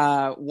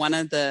one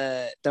of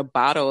the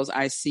bottles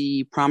I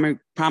see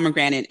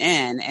pomegranate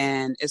in,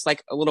 and it's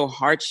like a little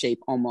heart shape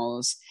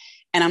almost.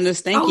 And I'm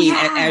just thinking,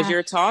 as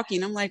you're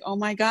talking, I'm like, oh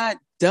my God,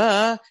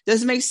 duh.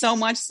 This makes so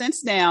much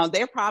sense now.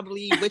 They're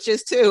probably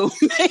witches too.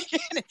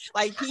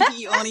 Like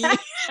he only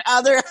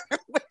other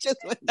witches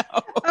would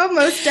know. Oh,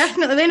 most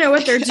definitely. They know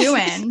what they're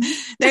doing.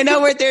 They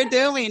know what they're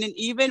doing. And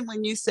even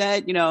when you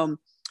said,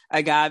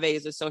 agave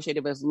is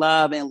associated with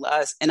love and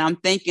lust. And I'm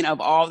thinking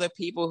of all the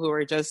people who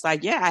are just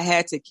like, yeah, I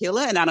had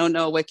tequila and I don't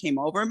know what came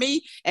over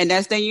me. And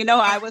next thing you know,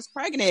 I was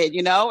pregnant,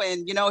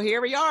 and,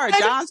 here we are.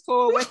 John's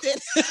cool with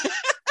it.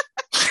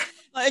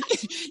 Like,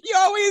 you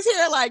always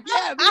hear like,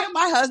 yeah, me and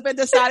my husband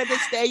decided to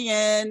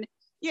stay in,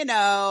 we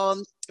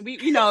don't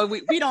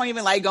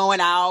even like going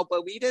out,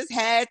 but we just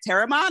had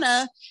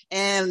Terramana,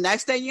 and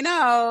next thing you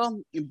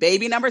know,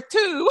 baby number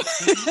 2,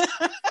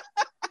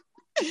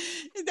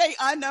 they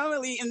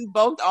unknowingly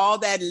invoked all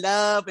that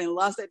love and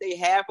lust that they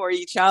have for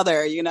each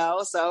other,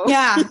 so.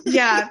 Yeah.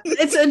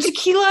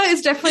 Tequila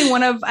is definitely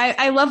one of,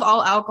 I love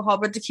all alcohol,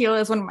 but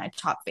tequila is one of my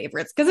top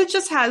favorites because it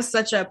just has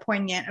such a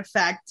poignant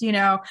effect,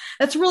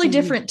 that's really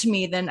different to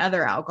me than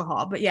other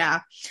alcohol. But yeah,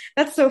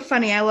 that's so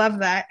funny. I love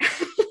that.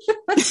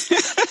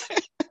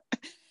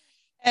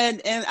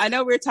 And I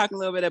know we were talking a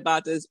little bit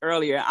about this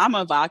earlier. I'm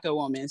a vodka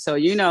woman. So,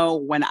 you know,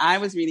 when I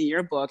was reading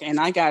your book and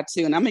I got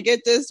to, and I'm going to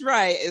get this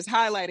right, it's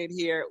highlighted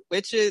here,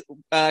 which is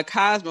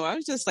Cosmo. I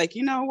was just like,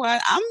 you know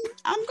what?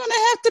 I'm going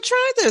to have to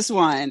try this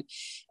one.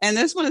 And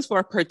this one is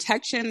for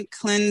protection,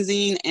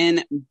 cleansing,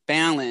 and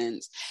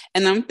balance.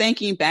 And I'm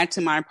thinking back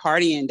to my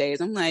partying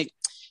days. I'm like,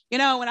 you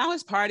know, when I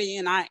was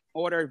partying, I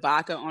ordered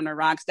vodka on the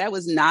rocks. That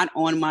was not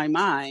on my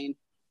mind.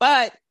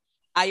 But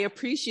I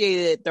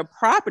appreciated the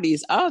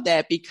properties of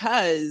that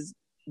because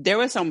there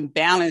was some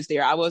balance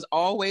there. I was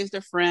always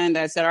the friend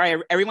that said, all right,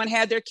 everyone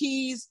had their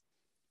keys,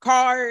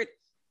 card,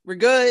 we're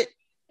good.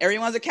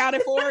 Everyone's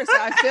accounted for. So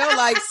I feel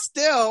like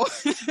still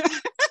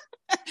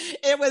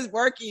it was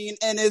working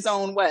in its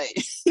own way.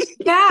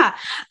 Yeah,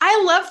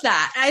 I love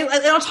that.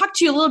 I'll talk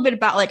to you a little bit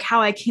about like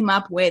how I came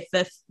up with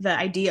the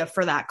idea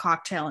for that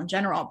cocktail in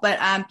general. But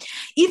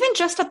even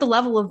just at the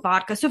level of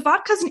vodka. So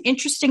vodka is an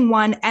interesting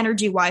one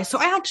energy wise. So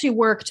I actually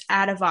worked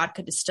at a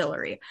vodka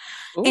distillery.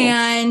 Ooh.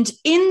 And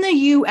in the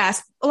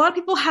US, a lot of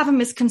people have a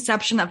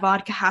misconception that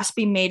vodka has to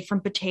be made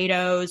from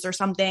potatoes or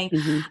something.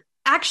 Mm-hmm.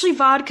 Actually,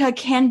 vodka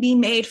can be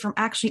made from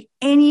actually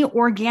any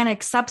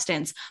organic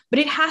substance, but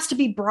it has to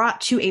be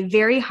brought to a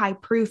very high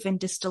proof in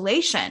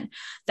distillation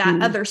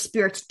that other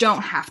spirits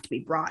don't have to be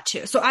brought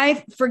to. So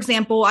for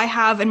example, I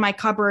have in my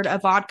cupboard a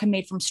vodka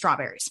made from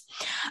strawberries.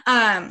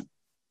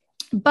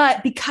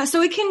 But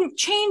so it can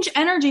change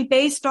energy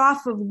based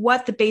off of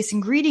what the base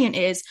ingredient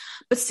is.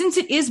 But since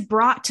it is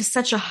brought to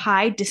such a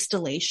high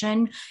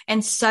distillation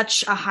and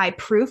such a high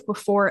proof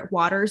before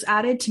water is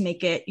added to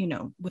make it, you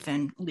know,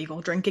 within legal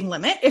drinking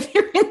limit, if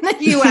you're in the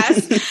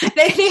US,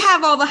 they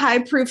have all the high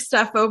proof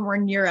stuff over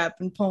in Europe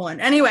and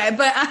Poland. Anyway,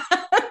 but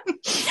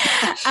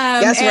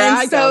that's where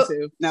I go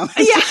to. No.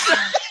 Yeah.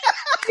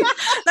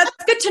 That's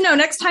good to know.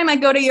 Next time I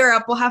go to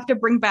Europe, we'll have to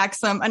bring back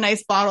a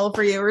nice bottle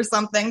for you or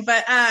something.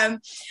 But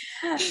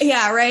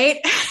yeah, right.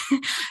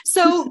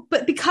 So,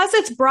 but because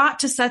it's brought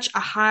to such a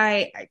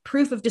high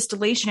proof of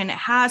distillation, and it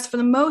has, for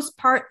the most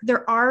part,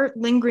 there are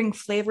lingering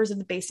flavors of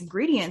the base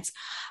ingredients.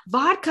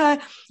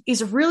 Vodka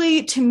is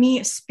really, to me,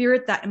 a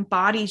spirit that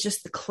embodies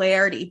just the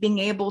clarity, being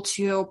able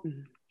to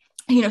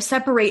you know,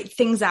 separate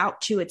things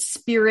out to its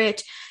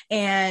spirit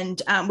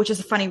and, which is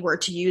a funny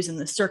word to use in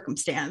this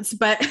circumstance,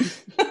 but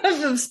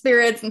of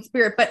spirits and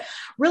spirit, but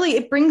really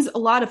it brings a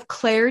lot of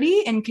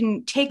clarity and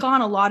can take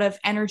on a lot of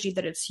energy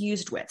that it's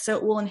used with. So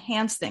it will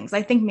enhance things.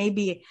 I think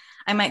maybe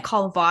I might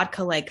call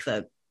vodka like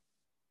the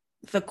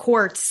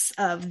quartz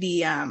of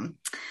the,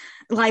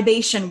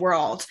 libation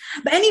world.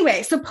 But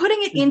anyway, so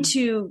putting it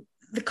into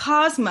the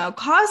Cosmo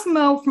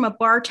from a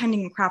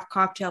bartending and craft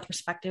cocktail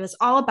perspective is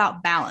all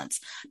about balance,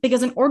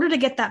 because in order to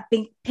get that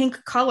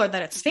pink color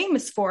that it's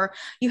famous for,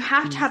 you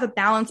have to have a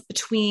balance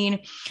between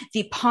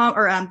the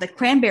the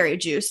cranberry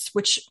juice,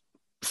 which,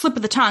 slip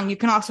of the tongue, you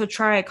can also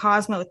try a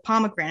Cosmo with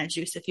pomegranate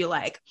juice if you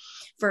like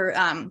for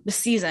the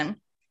season.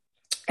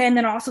 And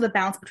then also the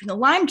balance between the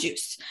lime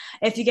juice.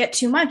 If you get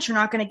too much, you're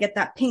not going to get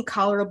that pink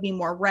color. It'll be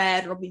more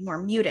red, it'll be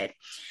more muted.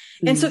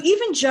 And so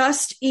even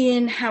just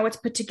in how it's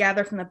put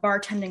together from the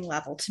bartending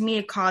level, to me,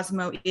 a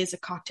Cosmo is a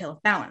cocktail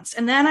of balance.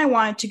 And then I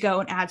wanted to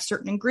go and add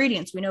certain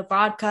ingredients. We know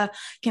vodka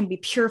can be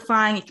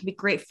purifying. It can be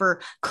great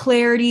for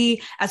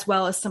clarity, as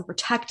well as some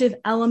protective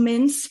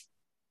elements.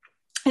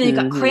 And then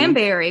you've got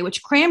cranberry,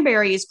 which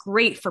cranberry is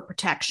great for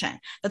protection.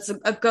 That's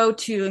a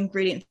go-to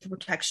ingredient for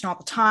protection all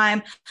the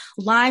time.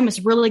 Lime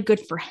is really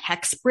good for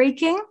hex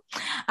breaking.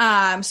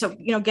 So,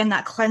 you know, again,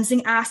 that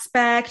cleansing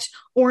aspect.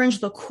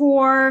 Orange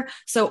liqueur.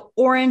 So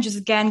orange is,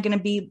 again, going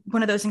to be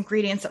one of those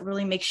ingredients that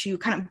really makes you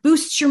kind of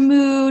boosts your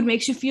mood,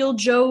 makes you feel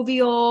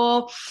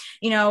jovial.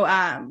 You know,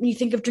 when you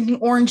think of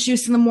drinking orange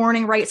juice in the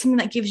morning, right? It's something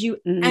that gives you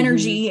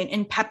energy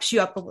and peps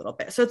you up a little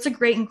bit. So it's a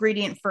great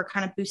ingredient for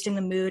kind of boosting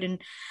the mood.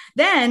 And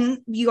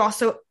then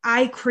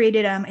I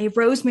created a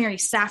rosemary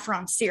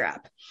saffron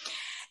syrup.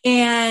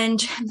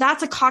 And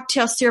that's a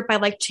cocktail syrup I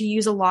like to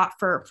use a lot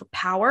for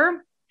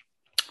power.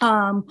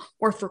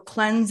 Or for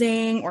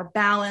cleansing or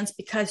balance,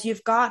 because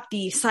you've got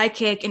the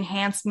psychic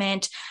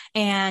enhancement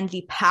and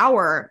the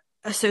power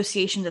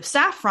associations of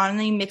saffron, and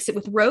then you mix it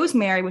with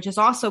rosemary, which is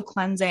also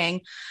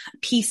cleansing,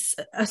 peace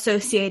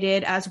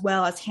associated, as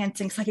well as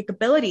enhancing psychic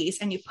abilities,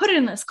 and you put it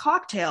in this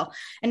cocktail,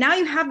 and now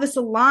you have this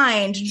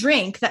aligned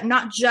drink that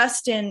not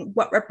just in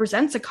what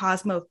represents a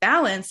Cosmo of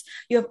balance,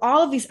 you have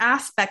all of these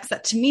aspects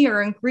that to me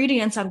are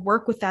ingredients I'd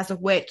work with as a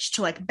witch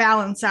to like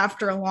balance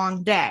after a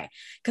long day,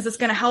 because it's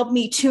going to help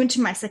me tune to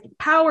my psychic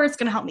power, it's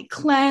going to help me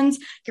cleanse,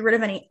 get rid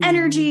of any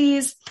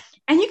energies,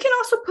 and you can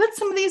also put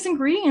some of these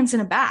ingredients in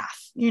a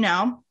bath, you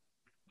know.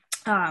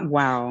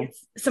 Wow.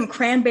 Some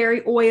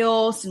cranberry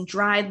oil, some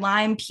dried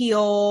lime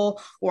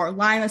peel or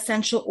lime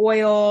essential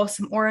oil,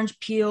 some orange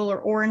peel or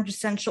orange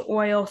essential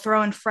oil,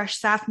 throw in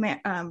fresh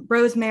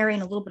rosemary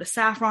and a little bit of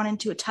saffron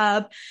into a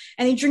tub,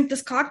 and you drink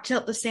this cocktail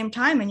at the same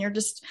time, and you're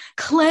just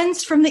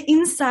cleansed from the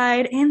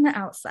inside and the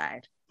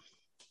outside.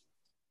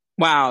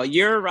 Wow,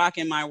 you're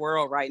rocking my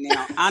world right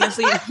now.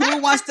 Honestly,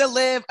 who wants to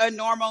live a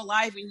normal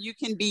life when you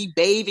can be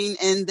bathing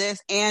in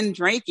this and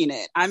drinking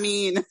it? I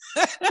mean,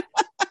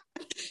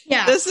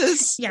 Yeah. This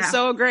is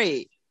so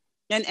great.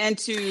 And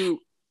to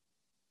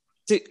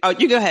oh,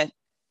 you go ahead.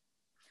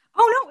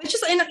 Oh no, it's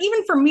just, and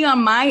even for me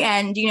on my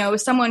end,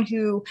 as someone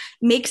who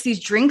makes these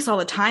drinks all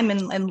the time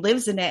and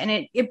lives in it,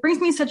 and it brings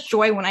me such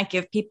joy when I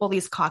give people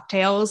these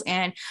cocktails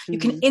and you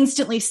can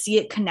instantly see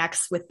it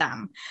connects with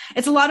them.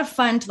 It's a lot of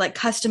fun to like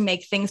custom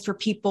make things for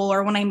people,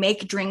 or when I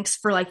make drinks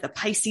for like the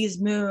Pisces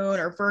moon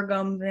or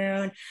Virgo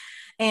moon,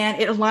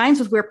 and it aligns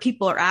with where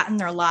people are at in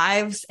their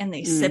lives and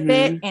they sip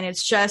it. And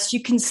it's just,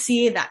 you can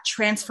see that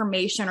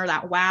transformation or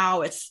that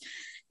wow.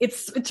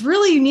 It's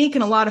really unique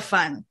and a lot of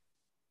fun.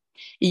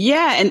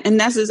 Yeah. And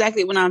that's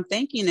exactly what I'm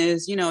thinking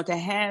is, to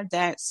have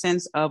that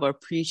sense of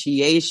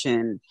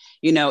appreciation,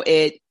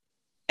 it,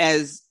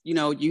 as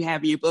you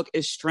have in your book,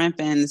 it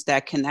strengthens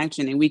that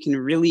connection, and we can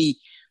really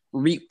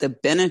reap the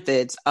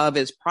benefits of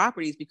its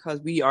properties because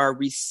we are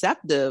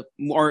receptive,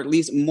 or at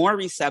least more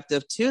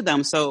receptive to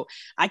them. So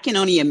I can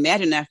only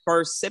imagine that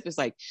first sip is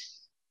like,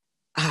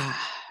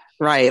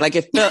 right. Like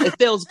it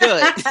feels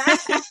good.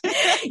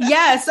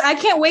 Yes. I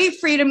can't wait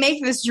for you to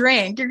make this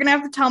drink. You're going to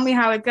have to tell me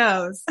how it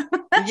goes.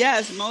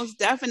 Yes, most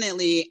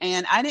definitely.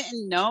 And I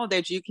didn't know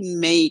that you can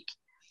make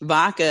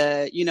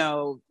vodka,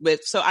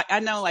 so I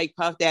know like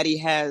Puff Daddy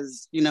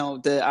has,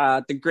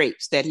 the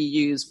grapes that he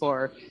used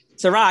for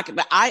Ciroc,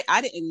 but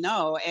I didn't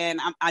know. And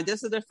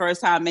this is the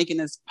first time making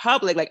this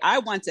public. Like I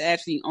want to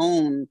actually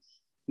own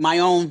my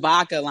own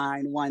vodka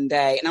line one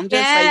day. And I'm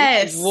just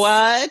like,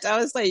 what? I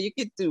was like, you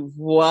could do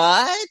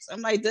what?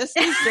 I'm like, this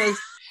is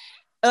just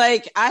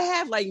like, I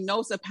have like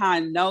notes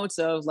upon notes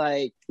of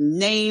like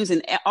names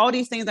and all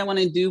these things I want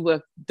to do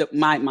with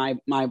my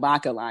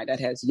vodka line that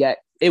has yet,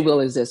 it will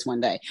exist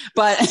one day.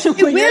 But it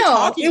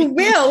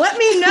will. Let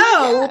me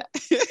know.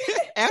 Yeah,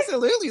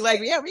 absolutely. Like,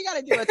 yeah, we got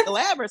to do a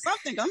collab or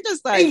something. I'm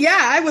just like, yeah,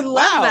 I would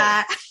love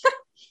that.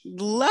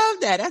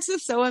 Love that. That's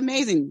just so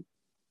amazing.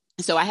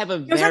 So I have a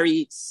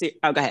very,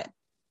 go ahead.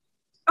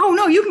 Oh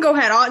no, you can go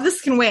ahead.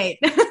 This can wait.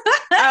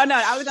 Oh no,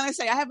 I was going to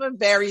say, I have a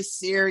very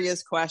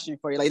serious question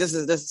for you. Like this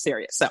is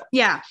serious. So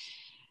yeah,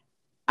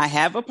 I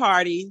have a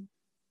party.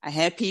 I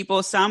had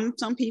people, some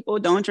people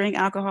don't drink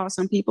alcohol.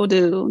 Some people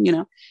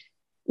do,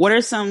 What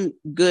are some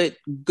good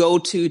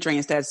go-to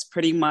drinks that's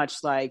pretty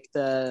much like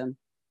the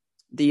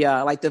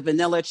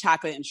vanilla,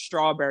 chocolate, and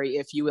strawberry,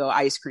 if you will,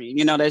 ice cream?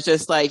 There's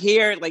just like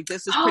here, like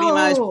this is pretty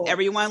much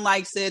everyone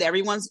likes it.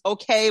 Everyone's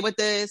okay with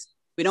this.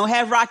 We don't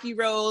have Rocky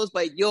Roads,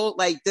 but you'll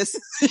like this,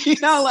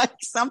 like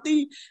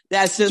something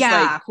that's just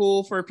like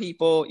cool for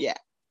people. Yeah.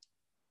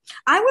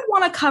 I would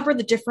want to cover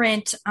the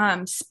different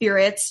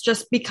spirits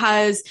just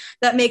because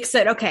that makes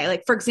it okay.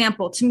 Like, for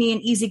example, to me,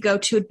 an easy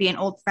go-to would be an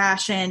old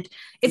fashioned.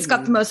 It's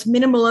got the most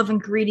minimal of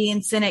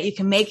ingredients in it. You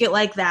can make it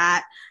like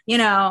that,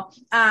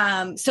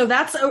 so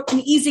that's an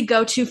easy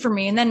go-to for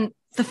me. And then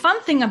the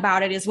fun thing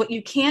about it is what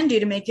you can do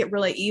to make it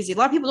really easy. A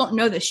lot of people don't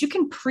know this. You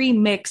can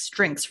pre-mix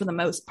drinks for the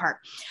most part.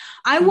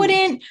 I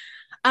wouldn't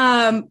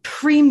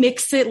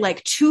pre-mix it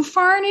like too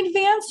far in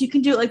advance. You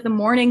can do it like the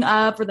morning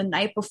of or the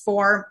night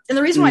before. And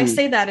the reason why I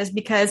say that is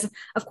because,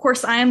 of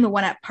course, I am the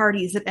one at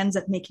parties that ends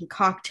up making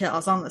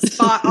cocktails on the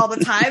spot all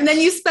the time. And then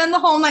you spend the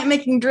whole night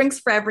making drinks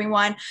for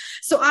everyone.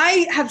 So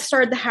I have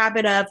started the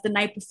habit of the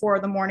night before,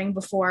 the morning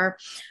before,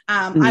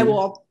 I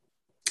will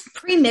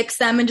pre-mix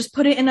them and just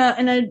put it in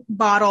a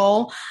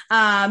bottle.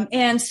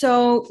 And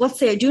so let's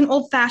say I do an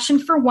old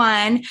fashioned for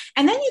one,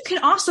 and then you can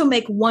also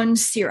make one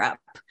syrup.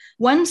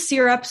 So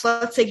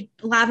let's say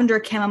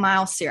lavender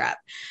chamomile syrup.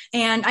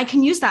 And I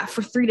can use that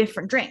for 3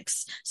 different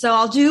drinks. So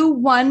I'll do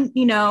one,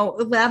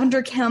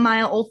 lavender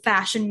chamomile old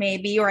fashioned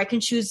maybe, or I can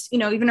choose,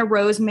 even a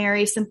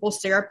rosemary simple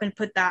syrup and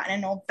put that in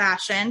an old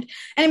fashioned.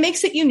 And it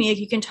makes it unique.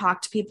 You can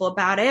talk to people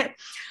about it.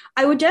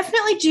 I would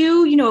definitely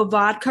do, a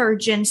vodka or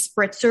gin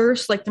spritzer.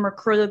 So like the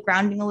Mercurochrome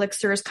grounding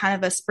elixir is kind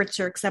of a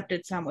spritzer, except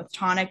it's with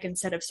tonic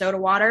instead of soda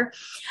water.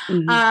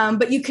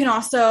 But you can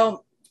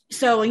also,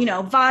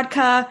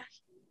 vodka,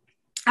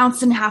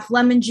 1.5 ounces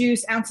lemon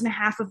juice, 1.5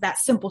 ounces of that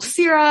simple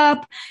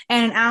syrup,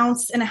 and 1.5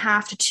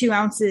 ounces to 2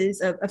 ounces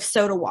of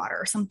soda water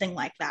or something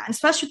like that. And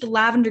especially with the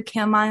lavender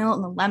chamomile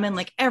and the lemon,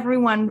 like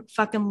everyone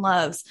fucking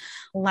loves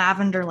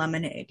lavender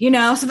lemonade,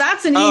 So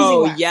that's an easy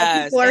one.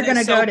 Yes. People are going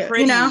to go to,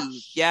 pretty.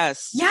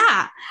 Yes.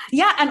 Yeah.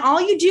 Yeah. And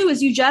all you do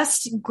is you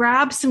just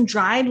grab some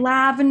dried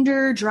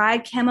lavender,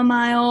 dried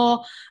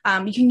chamomile.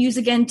 You can use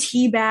again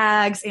tea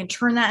bags and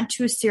turn that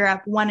into a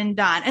syrup, one and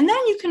done. And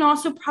then you can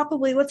also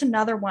probably, what's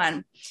another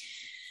one?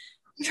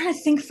 I'm trying to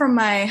think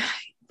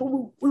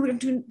we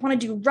would want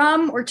to do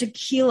rum or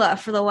tequila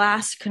for the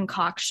last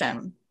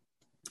concoction.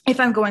 If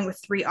I'm going with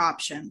 3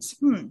 options.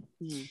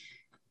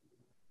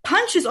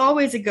 Punch is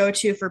always a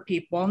go-to for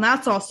people. And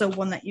that's also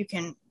one that you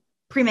can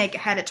pre-make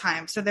ahead of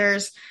time. So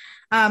there's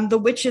the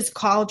Witch's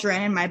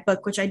Cauldron in my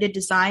book, which I did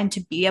design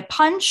to be a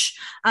punch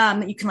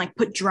that you can like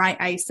put dry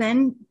ice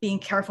in, being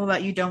careful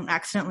that you don't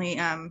accidentally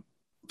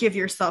give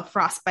yourself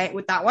frostbite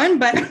with that one.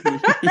 But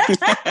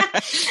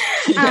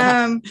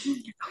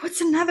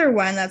what's another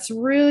one that's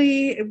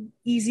really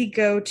easy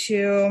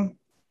go-to?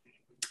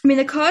 I mean,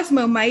 the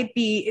Cosmo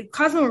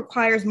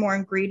requires more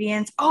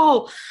ingredients.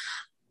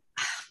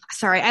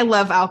 sorry, I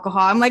love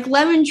alcohol. I'm like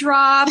lemon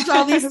drops,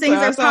 all these things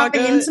are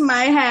popping into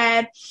my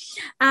head.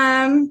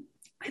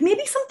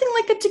 Maybe something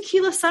like a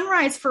tequila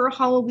sunrise for a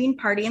Halloween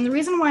party. And the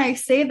reason why I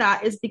say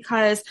that is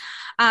because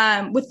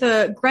with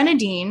the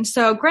grenadine,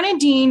 so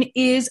grenadine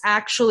is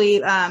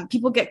actually,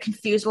 people get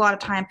confused a lot of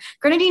time.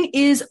 Grenadine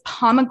is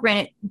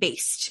pomegranate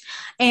based.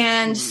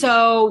 And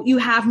so you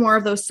have more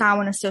of those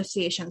Samhain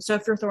associations. So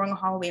if you're throwing a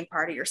Halloween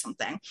party or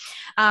something,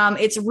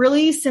 it's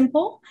really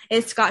simple.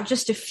 It's got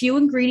just a few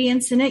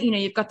ingredients in it. You know,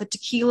 you've got the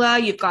tequila,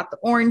 you've got the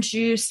orange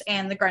juice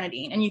and the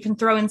grenadine, and you can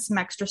throw in some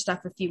extra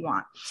stuff if you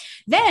want.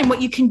 Then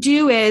what you can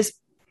do is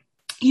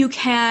you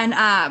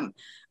can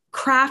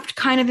craft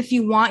kind of, if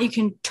you want, you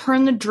can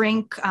turn the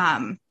drink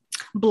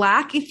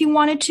black if you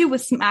wanted to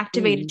with some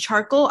activated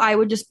charcoal. I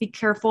would just be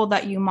careful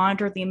that you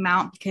monitor the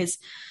amount, because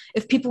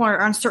if people are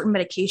on certain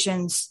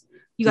medications,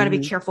 you got to be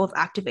careful with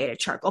activated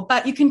charcoal.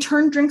 But you can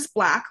turn drinks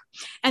black.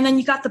 And then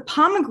you got the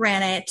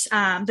pomegranate,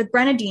 the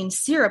grenadine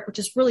syrup, which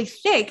is really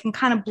thick and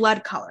kind of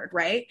blood colored,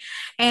 right?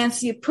 And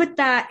so you put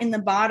that in the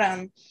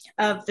bottom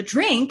of the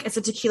drink, as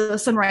a tequila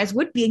sunrise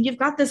would be, and you've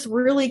got this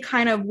really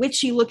kind of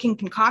witchy looking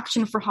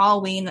concoction for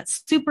Halloween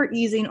that's super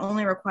easy and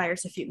only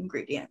requires a few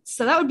ingredients.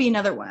 So that would be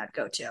another one I'd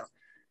go to.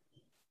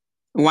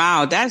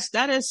 Wow,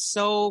 that is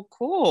so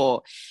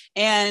cool.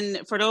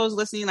 And for those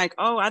listening, like,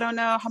 oh, I don't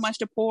know how much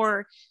to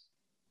pour,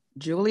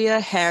 Julia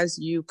has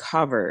you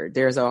covered.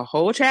 There's a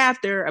whole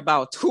chapter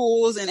about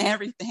tools and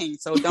everything.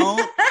 So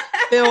don't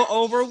feel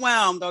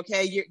overwhelmed.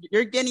 Okay.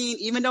 You're getting,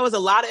 even though it's a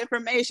lot of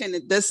information,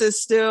 this is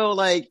still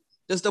like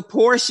just a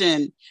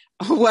portion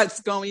of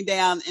what's going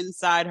down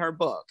inside her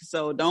book.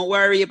 So don't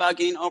worry about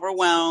getting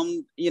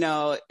overwhelmed. You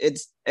know,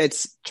 it's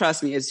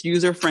trust me, it's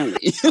user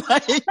friendly.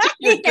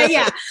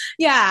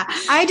 Yeah.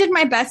 I did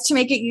my best to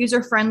make it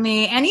user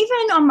friendly. And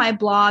even on my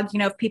blog, you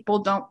know, if people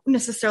don't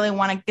necessarily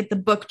want to get the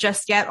book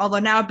just yet, although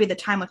now would be the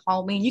time with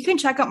Halloween, you can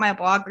check out my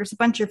blog. There's a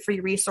bunch of free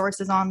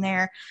resources on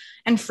there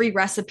and free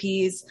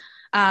recipes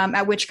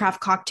at Witchcraft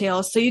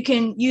Cocktails. So you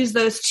can use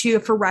those too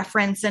for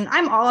reference. And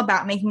I'm all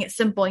about making it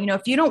simple. You know,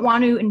 if you don't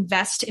want to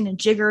invest in a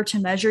jigger to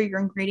measure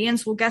your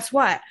ingredients, well, guess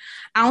what?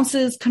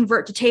 Ounces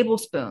convert to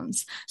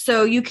tablespoons.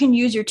 So you can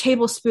use your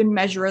tablespoon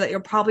measurer that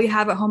you'll probably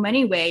have at home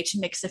anyway to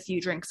mix a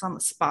few drinks on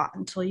the spot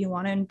until you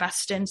want to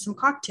invest in some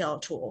cocktail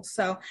tools.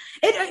 So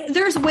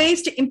there's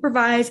ways to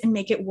improvise and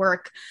make it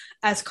work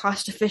as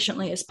cost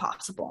efficiently as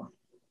possible.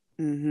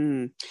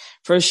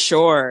 For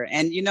sure.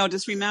 And, you know,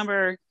 just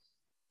remember,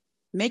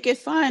 make it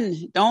fun.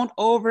 Don't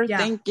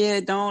overthink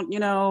it. Don't,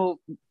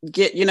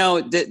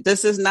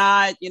 this is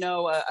not,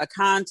 a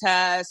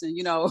contest and,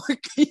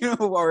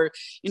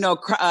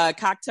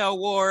 cocktail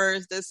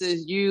wars. This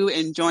is you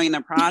enjoying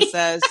the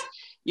process,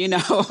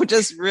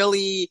 just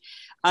really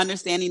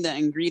understanding the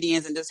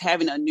ingredients and just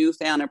having a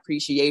newfound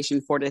appreciation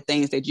for the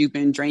things that you've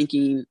been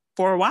drinking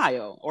for a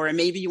while, or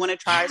maybe you want to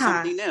try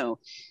something new,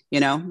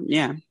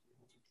 Yeah.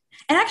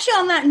 And actually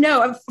on that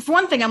note, for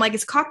one thing, I'm like,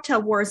 is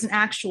Cocktail Wars an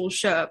actual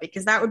show?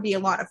 Because that would be a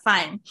lot of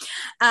fun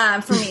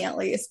for me at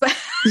least.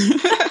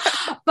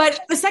 But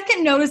the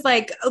second note is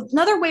like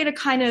another way to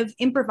kind of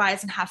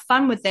improvise and have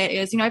fun with it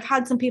is, I've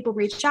had some people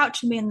reach out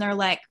to me and they're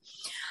like,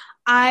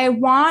 I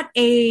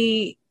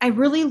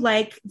really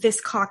like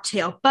this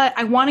cocktail, but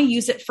I want to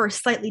use it for a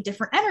slightly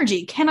different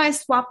energy. Can I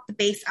swap the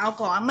base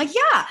alcohol? I'm like,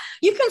 yeah,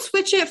 you can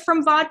switch it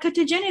from vodka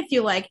to gin if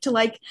you like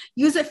to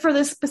use it for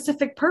this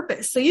specific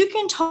purpose. So you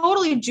can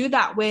totally do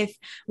that with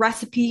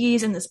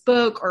recipes in this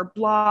book or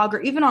blog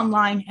or even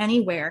online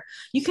anywhere.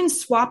 You can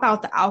swap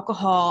out the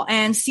alcohol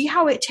and see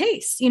how it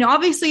tastes.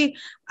 Obviously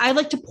I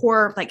like to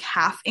pour like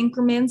half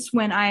increments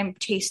when I'm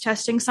taste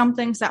testing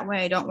something. So that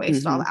way I don't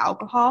waste all the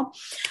alcohol.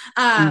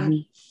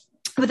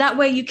 But that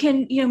way you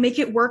can, make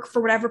it work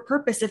for whatever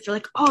purpose. If you're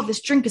like, oh, this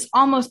drink is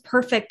almost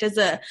perfect as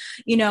a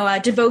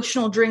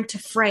devotional drink to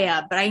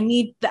Freya, but I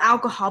need the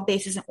alcohol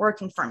base isn't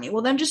working for me.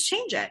 Well, then just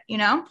change it,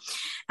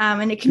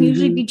 and it can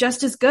usually be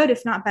just as good,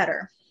 if not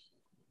better.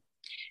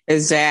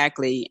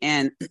 Exactly.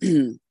 And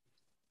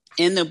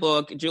in the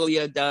book,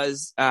 Julia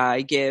does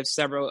give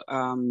several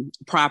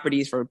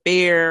properties for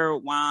beer,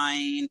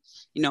 wine,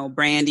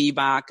 brandy,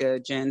 vodka,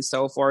 gin,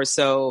 so forth.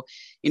 So,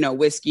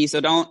 whiskey.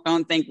 So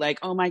don't think like,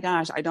 oh my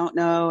gosh, I don't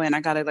know. And I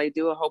got to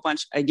do a whole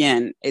bunch.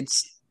 Again,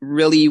 it's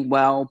really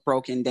well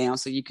broken down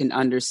so you can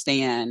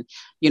understand,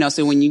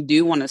 so when you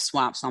do want to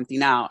swap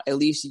something out, at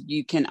least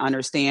you can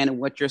understand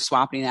what you're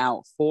swapping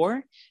out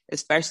for,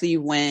 especially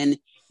when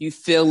you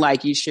feel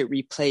like you should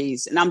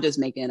replace, and I'm just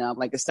making it up,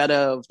 like instead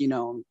of,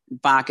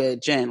 vodka,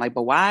 gin,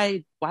 but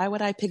why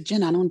would I pick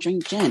gin? I don't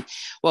drink gin.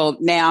 Well,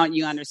 now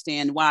you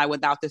understand why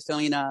without the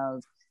feeling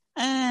of,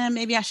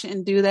 maybe I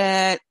shouldn't do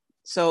that.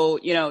 So,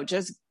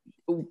 just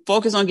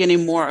focus on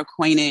getting more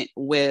acquainted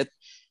with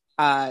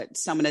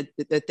some of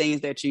the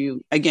things that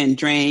you, again,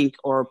 drank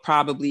or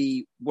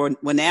probably will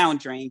now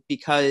drink,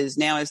 because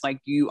now it's like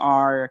you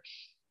are,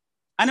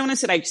 I don't want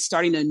to say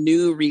starting a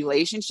new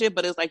relationship,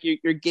 but it's like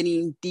you're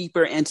getting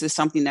deeper into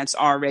something that's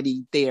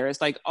already there. It's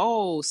like,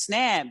 oh,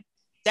 snap,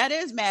 that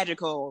is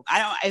magical.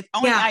 If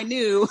only I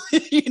knew,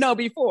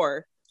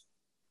 before.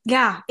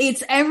 Yeah,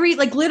 it's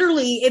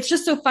literally, it's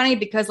just so funny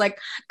because like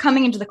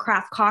coming into the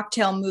craft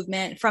cocktail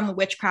movement from the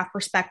witchcraft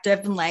perspective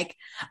and like,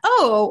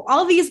 oh,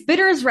 all these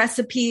bitters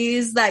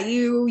recipes that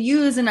you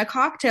use in a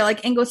cocktail,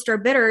 like Angostura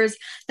bitters,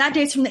 that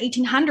dates from the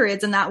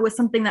 1800s. And that was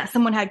something that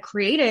someone had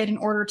created in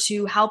order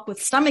to help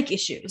with stomach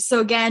issues.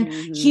 So again,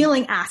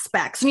 healing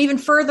aspects and even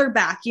further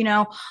back,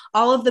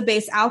 all of the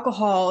base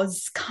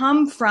alcohols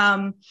come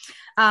from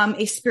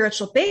a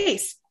spiritual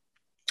base.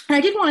 And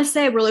I did want to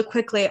say really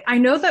quickly, I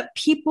know that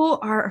people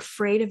are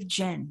afraid of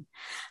gin.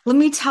 Let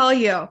me tell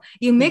you,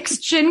 you mix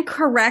gin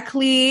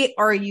correctly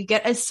or you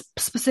get a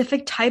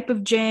specific type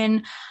of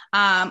gin.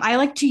 I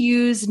like to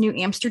use New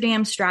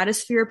Amsterdam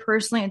Stratosphere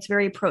personally. It's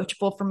very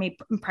approachable for me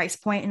in price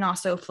point and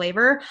also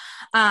flavor.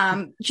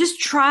 Just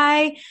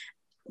try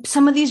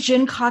some of these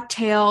gin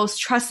cocktails.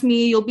 Trust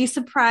me, you'll be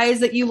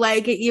surprised that you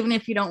like it, even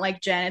if you don't like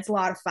gin. It's a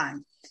lot of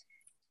fun.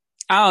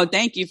 Oh,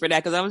 thank you for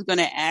that. Because I was going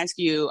to ask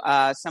you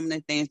some of the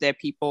things that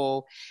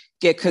people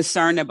get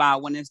concerned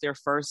about when it's their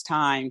first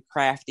time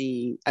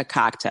crafting a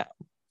cocktail.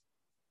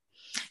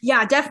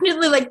 Yeah,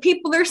 definitely. Like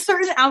there's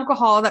certain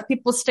alcohol that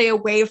people stay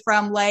away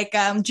from. Like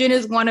gin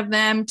is one of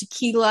them,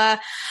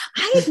 tequila.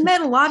 I've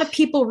met a lot of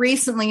people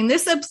recently, and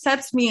this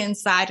upsets me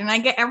inside. And I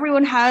get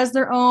everyone has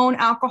their own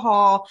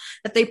alcohol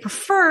that they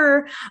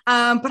prefer.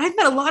 But I've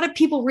met a lot of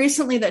people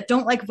recently that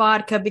don't like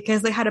vodka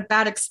because they had a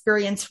bad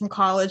experience from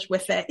college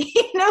with it.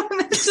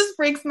 And it just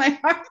breaks my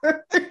heart.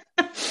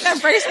 That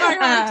breaks my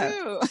heart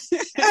too.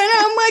 And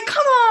I'm like,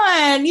 come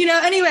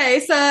on, anyway.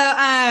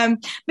 So,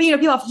 but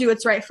people have to do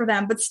what's right for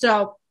them, but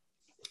still.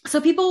 So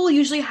people will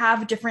usually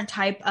have a different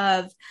type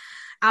of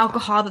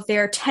alcohol that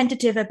they're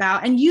tentative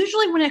about. And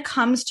usually when it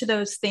comes to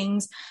those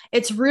things,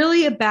 it's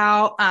really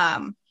about,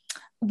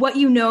 what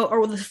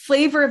or the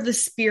flavor of the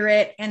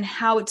spirit and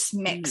how it's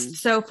mixed.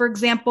 So for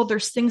example,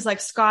 there's things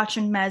like Scotch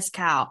and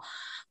Mezcal.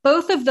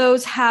 Both of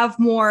those have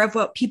more of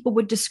what people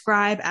would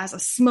describe as a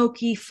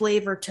smoky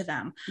flavor to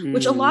them,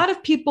 which a lot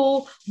of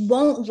people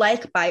won't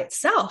like by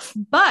itself.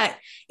 But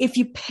if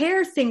you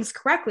pair things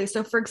correctly,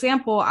 so for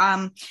example,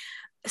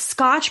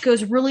 Scotch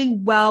goes really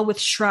well with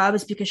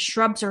shrubs because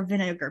shrubs are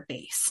vinegar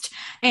based.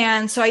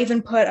 And so I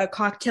even put a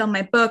cocktail in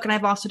my book, and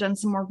I've also done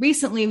some more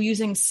recently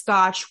using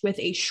Scotch with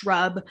a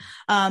shrub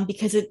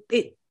because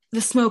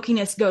the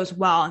smokiness goes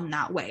well in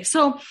that way.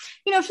 So,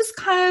 it's just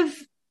kind of,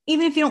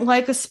 even if you don't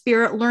like a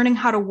spirit, learning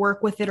how to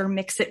work with it or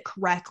mix it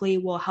correctly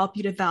will help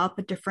you develop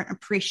a different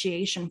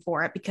appreciation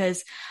for it,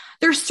 because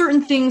there's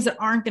certain things that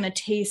aren't going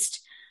to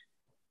taste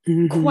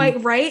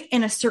quite right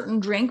in a certain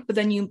drink, but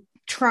then you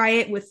try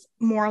it with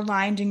more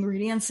aligned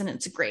ingredients and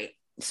it's great.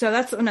 So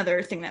that's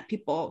another thing that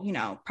people,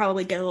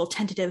 probably get a little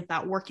tentative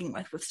about working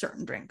with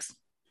certain drinks.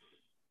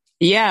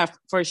 Yeah,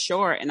 for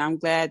sure. And I'm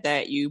glad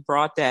that you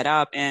brought that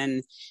up.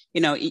 And,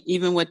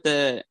 even with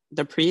the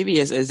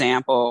previous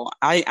example,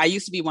 I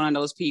used to be one of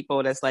those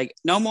people that's like,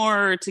 no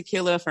more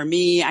tequila for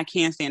me. I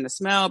can't stand the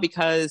smell,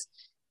 because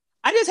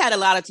I just had a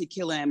lot of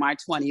tequila in my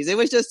 20s. It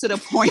was just to the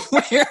point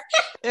where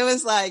it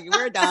was like,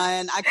 we're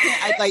done.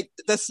 I like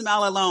the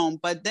smell alone.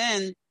 But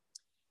then,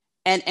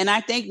 and I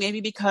think maybe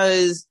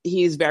because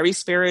he's very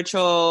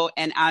spiritual,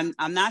 and I'm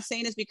not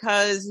saying this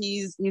because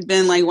he's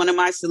been like one of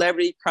my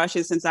celebrity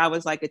crushes since I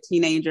was like a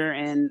teenager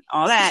and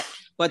all that,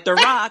 but The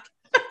Rock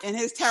and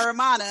his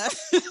Terramana,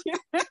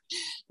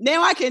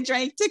 now I can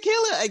drink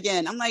tequila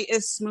again. I'm like,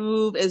 it's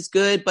smooth, it's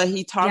good, but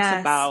he talks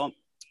about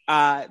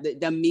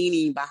the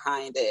meaning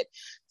behind it.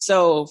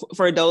 So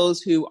for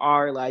those who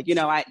are like, you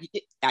know what,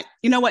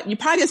 you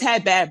probably just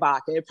had bad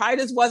vodka. It probably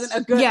just wasn't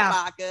a good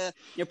vodka.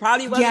 You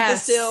probably wasn't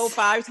distilled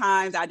 5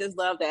 times. I just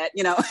love that.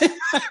 It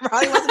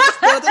probably wasn't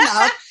distilled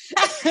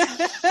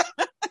enough.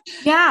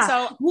 Yeah.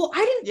 So, well,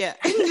 I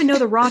didn't even know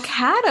The Rock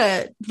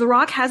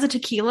has a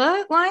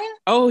tequila line.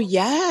 Oh,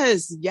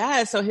 yes.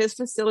 Yes. So his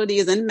facility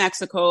is in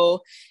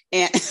Mexico,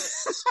 and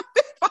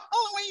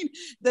following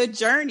the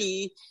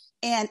journey.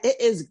 And it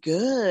is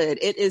good.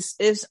 It's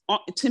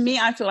to me,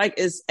 I feel like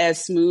it's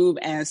as smooth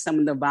as some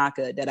of the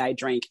vodka that I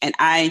drink. And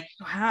I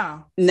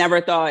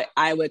never thought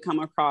I would come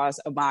across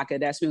a vodka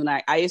that's smooth.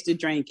 Like, I used to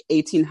drink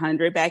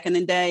 1800 back in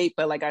the day,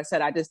 but like I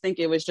said, I just think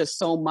it was just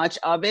so much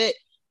of it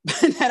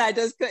that I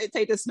just couldn't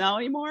take the smell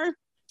anymore.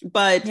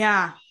 But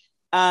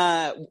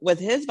with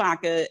his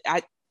vodka,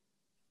 I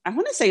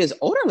want to say it's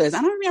odorless.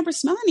 I don't remember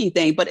smelling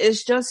anything, but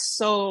it's just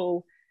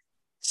so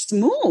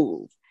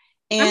smooth.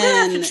 And I'm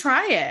gonna have to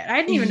try it.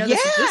 I didn't even know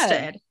this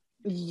existed.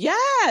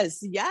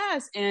 Yes.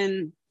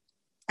 And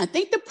I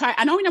think the price,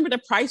 I don't remember the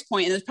price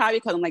point, and it's probably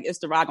because I'm like, it's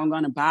The Rock, I'm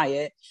going to buy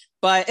it.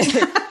 But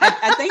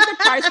I think the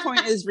price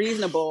point is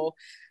reasonable,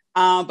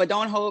 but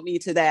don't hold me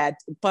to that.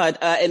 But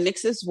it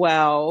mixes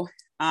well.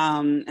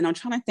 And I'm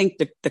trying to think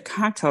the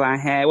cocktail I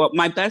had. Well,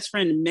 my best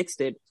friend mixed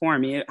it for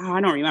me.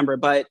 I don't remember,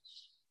 but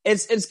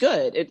it's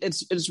good.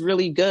 It's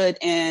really good.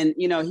 And,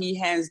 he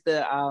has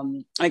the,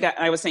 like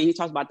I was saying, he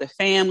talks about the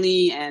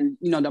family and,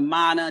 the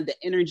mana, the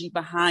energy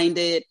behind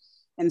it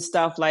and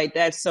stuff like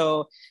that.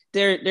 So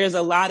there's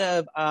a lot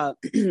of,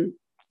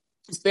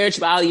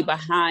 spirituality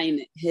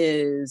behind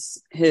his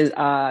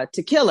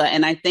tequila.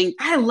 And I think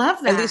I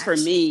love that. At least for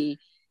me,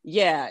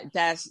 Yeah,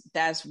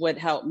 that's what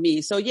helped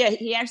me. So yeah,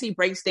 he actually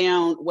breaks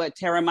down what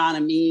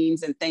Terramana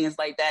means and things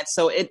like that.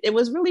 So it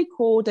was really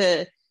cool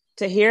to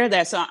hear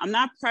that. So I'm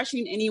not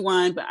pressuring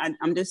anyone, but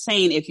I'm just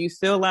saying if you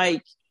feel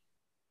like,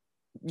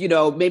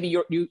 maybe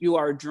you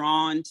are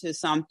drawn to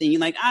something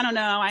like, I don't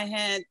know, I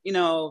had,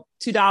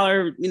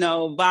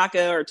 $2,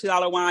 vodka or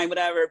 $2 wine,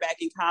 whatever, back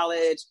in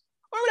college,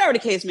 or whatever the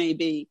case may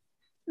be,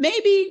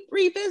 maybe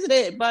revisit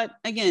it. But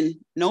again,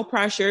 no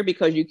pressure,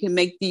 because you can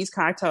make these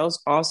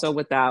cocktails also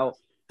without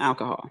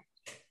alcohol.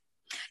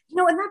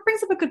 And that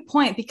brings up a good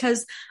point,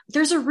 because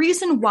there's a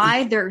reason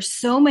why there's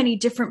so many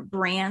different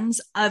brands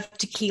of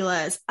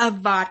tequilas, of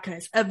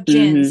vodkas, of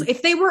gins.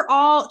 If they were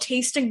all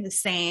tasting the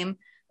same,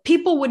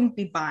 people wouldn't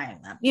be buying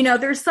them.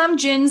 There's some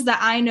gins that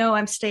I know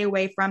I'm stay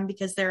away from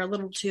because they're a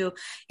little too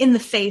in the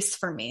face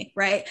for me,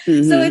 right?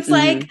 So it's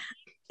like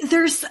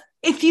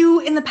if you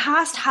in the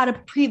past had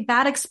a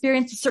bad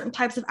experience with certain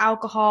types of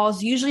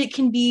alcohols, usually it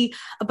can be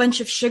a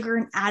bunch of sugar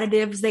and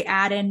additives they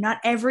add in. Not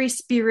every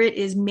spirit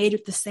is made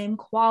with the same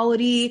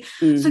quality.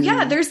 So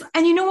yeah,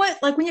 and you know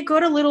what? Like when you go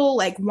to little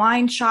like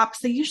wine shops,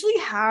 they usually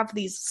have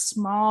these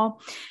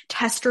small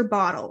tester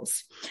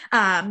bottles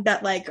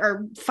that like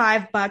are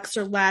 $5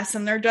 or less,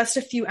 and they're just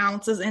a few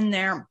ounces in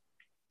there.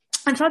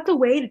 And so that's a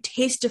way to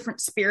taste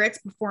different spirits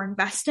before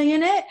investing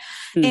in it.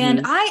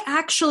 And I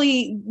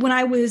actually, when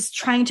I was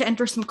trying to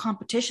enter some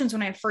competitions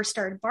when I first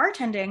started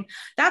bartending,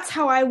 that's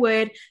how I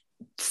would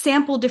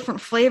sample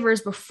different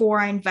flavors before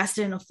I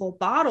invested in a full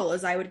bottle,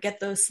 is I would get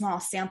those small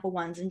sample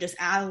ones and just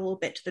add a little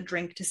bit to the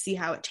drink to see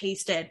how it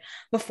tasted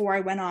before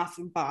I went off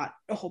and bought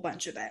a whole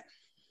bunch of it.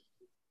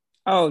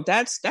 Oh,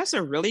 that's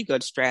a really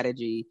good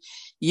strategy.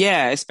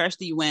 Yeah,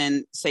 especially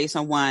when, say,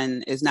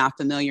 someone is not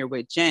familiar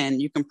with gin,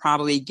 you can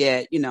probably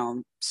get,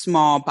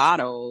 small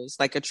bottles,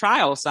 like a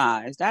trial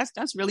size.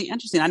 That's really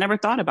interesting. I never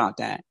thought about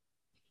that.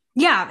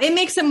 Yeah, it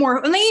makes it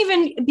more, and they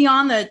even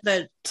beyond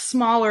the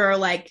smaller,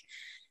 like,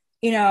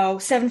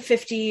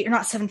 750 or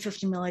not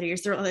 750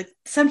 milliliters. They're like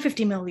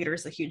 750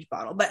 milliliters, a huge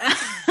bottle, but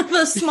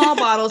the small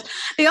bottles,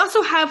 they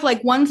also have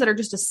like ones that are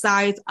just a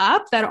size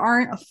up that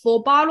aren't a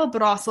full bottle,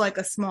 but also like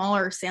a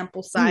smaller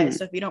sample size.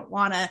 So if you don't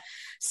want to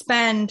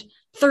spend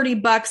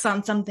 $30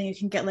 on something, you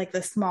can get like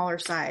the smaller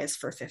size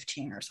for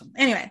 15 or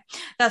something. Anyway,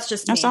 that's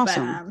just me.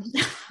 Awesome.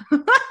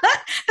 But,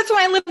 that's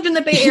why I lived in the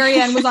Bay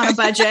Area and was on a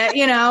budget,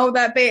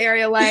 that Bay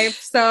Area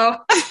life. So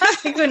I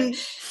couldn't,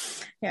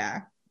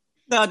 yeah.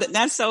 So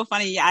that's so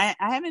funny. I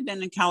haven't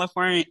been in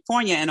California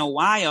in a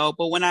while,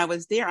 but when I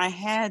was there, I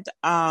had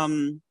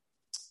because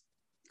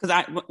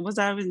I was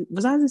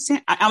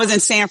in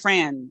San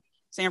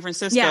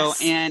Francisco,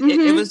 yes. and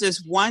it was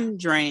this one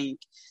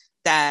drink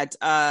that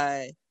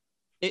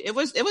it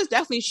was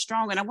definitely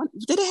strong, and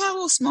did it have a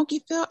little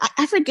smoky feel?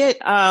 I forget.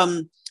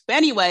 But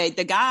anyway,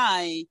 the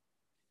guy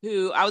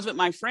who I was with,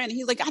 my friend,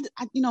 he's like,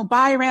 I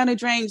buy a round of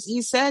drinks.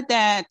 He said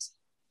that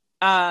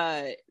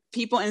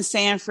people in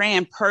San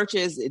Fran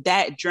purchase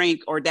that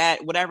drink or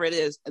that whatever it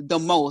is the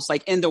most,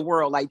 like in the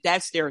world, like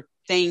that's their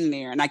thing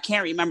there. And I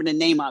can't remember the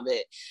name of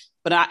it,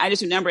 but I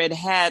just remember it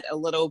had a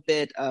little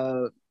bit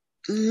of,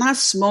 not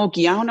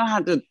smoky, I don't know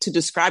how to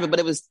describe it, but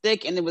it was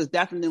thick and it was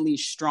definitely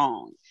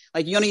strong.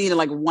 Like you only needed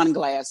like one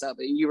glass of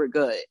it and you were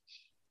good.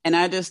 And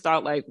I just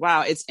thought like,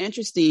 wow, it's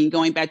interesting,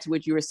 going back to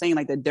what you were saying,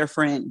 like the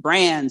different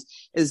brands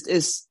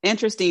is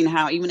interesting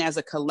how even as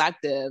a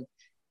collective,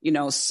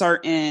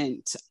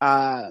 certain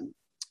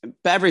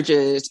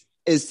beverages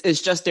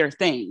is just their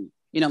thing,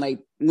 like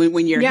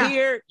when you're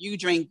here, you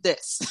drink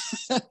this.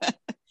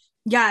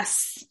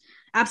 Yes,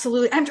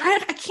 absolutely. I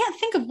can't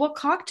think of what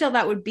cocktail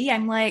that would be.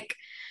 I'm like,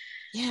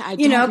 I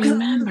don't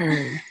remember.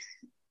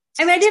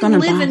 I mean, I didn't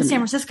live in San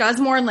Francisco. I was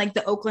more in like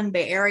the Oakland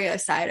Bay Area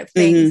side of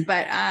things,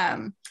 but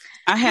I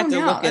have to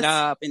look it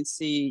up and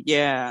see.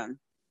 Yeah.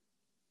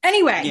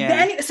 Anyway,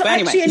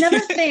 actually another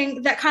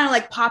thing that kind of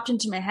like popped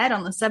into my head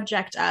on the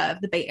subject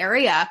of the Bay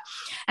Area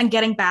and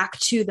getting back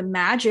to the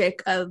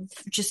magic of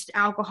just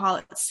alcohol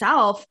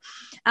itself.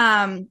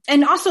 And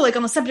also like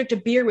on the subject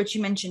of beer, which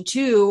you mentioned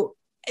too,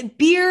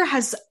 beer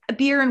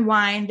and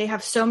wine, they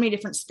have so many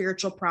different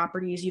spiritual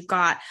properties. You've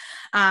got,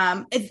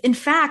 in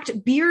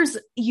fact, beer's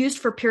used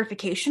for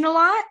purification a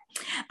lot.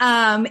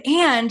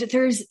 And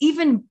there's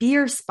even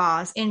beer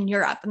spas in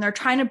Europe, and they're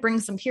trying to bring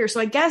some here. So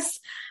I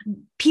guess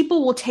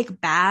people will take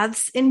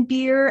baths in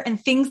beer and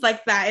things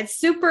like that. It's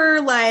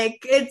super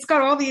like, it's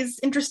got all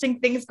these interesting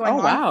things going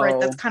on for it.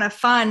 That's kind of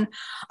fun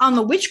on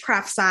the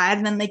witchcraft side,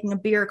 and then making a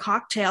beer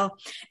cocktail,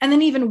 and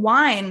then even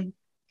wine.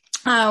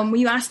 When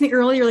you asked me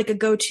earlier, like a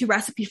go-to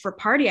recipe for a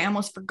party, I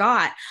almost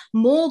forgot.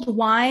 Mulled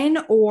wine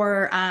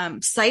or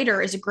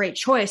cider is a great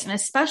choice. And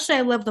especially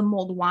I love the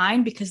mulled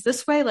wine because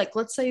this way, like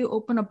let's say you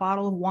open a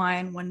bottle of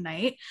wine one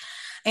night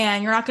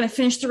and you're not going to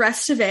finish the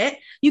rest of it.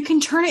 You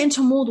can turn it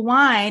into mulled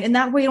wine. And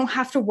that way you don't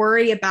have to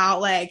worry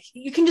about like,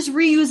 you can just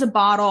reuse a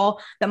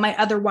bottle that might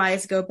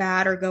otherwise go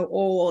bad or go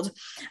old.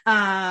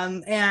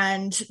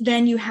 And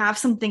then you have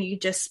something you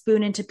just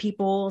spoon into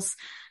people's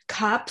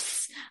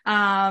cups,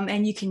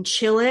 and you can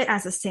chill it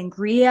as a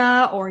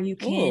sangria, or you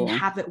can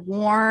have it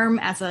warm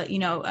as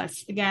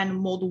again,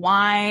 mulled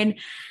wine.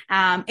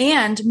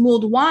 And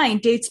mulled wine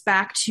dates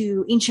back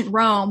to ancient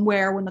Rome,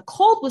 where when the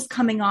cold was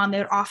coming on, they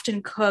would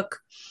often cook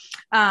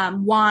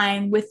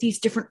wine with these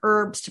different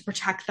herbs to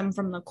protect them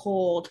from the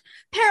cold.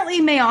 Apparently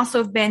it may also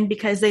have been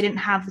because they didn't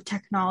have the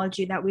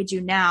technology that we do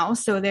now.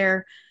 So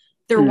their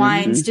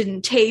wines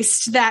didn't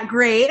taste that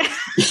great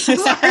as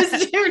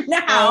ours do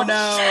now. Oh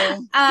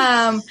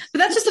no. But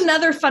that's just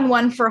another fun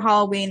one for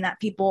Halloween that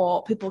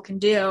people can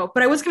do.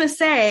 But I was going to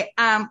say,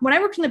 when I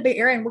worked in the Bay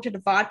Area and worked at a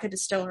vodka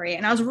distillery,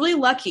 and I was really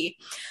lucky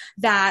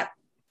that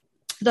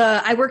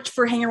I worked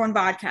for Hangar One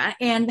Vodka,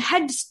 and the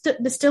head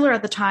distiller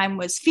at the time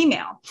was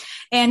female.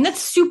 And that's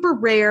super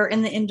rare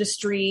in the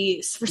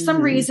industry for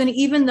some reason,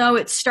 even though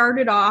it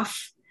started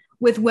off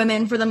with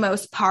women for the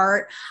most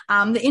part.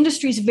 The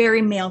industry is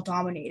very male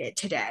dominated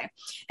today.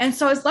 And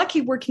so I was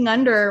lucky working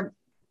under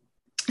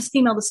this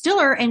female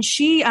distiller, and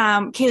she,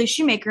 Kaylee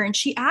Shoemaker, and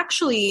she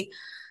actually,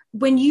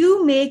 when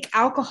you make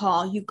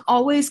alcohol, you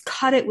always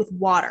cut it with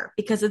water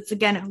because it's,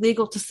 again,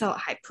 illegal to sell at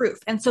high proof.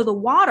 And so the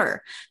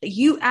water that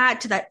you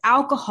add to that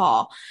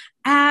alcohol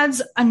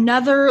adds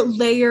another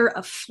layer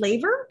of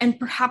flavor and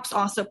perhaps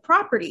also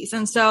properties.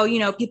 And so,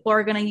 people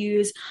are going to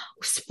use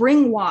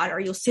spring water.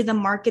 You'll see them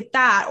market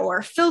that,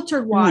 or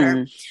filtered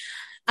water.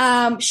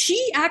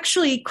 She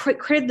actually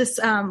created this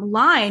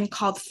line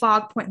called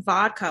Fog Point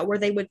Vodka, where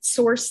they would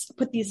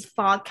put these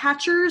fog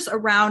catchers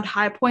around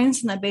high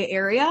points in the Bay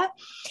Area.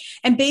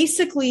 And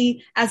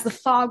basically, as the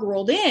fog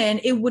rolled in,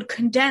 it would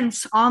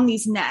condense on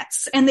these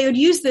nets. And they would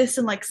use this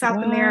in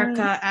South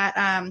America at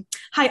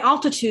high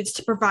altitudes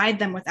to provide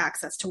them with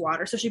access to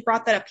water. So she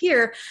brought that up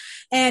here,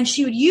 and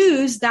she would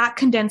use that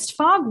condensed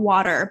fog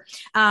water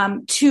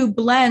to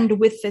blend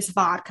with this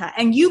vodka.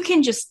 And you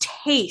can just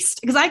taste,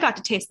 because I got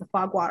to taste the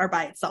fog water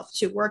by itself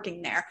too,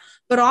 working there,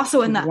 but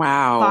also in the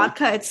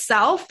vodka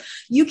itself,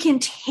 you can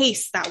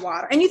taste that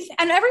water. And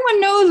everyone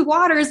knows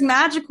water is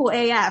magical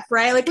AF,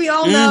 right? We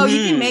all know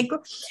you can make.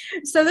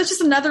 So that's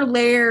just another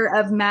layer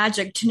of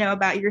magic to know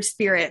about your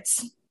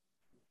spirits.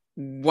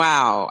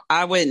 Wow.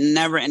 I would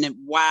never.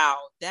 Wow.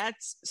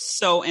 That's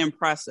so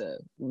impressive.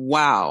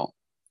 Wow.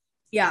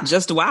 Yeah.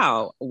 Just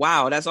wow.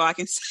 Wow. That's all I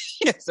can say.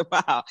 Yes.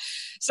 Wow.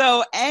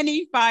 So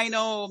any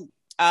final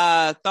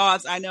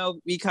thoughts? I know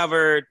we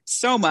covered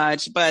so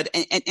much, but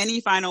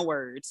any final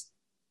words?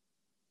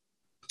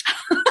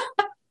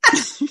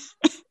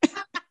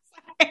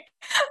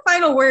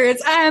 Final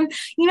words.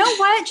 You know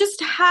what?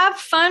 Just have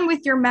fun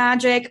with your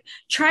magic.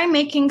 Try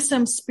making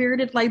some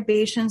spirited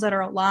libations that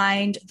are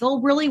aligned.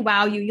 They'll really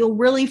wow you. You'll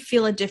really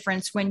feel a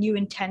difference when you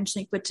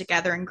intentionally put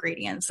together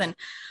ingredients. And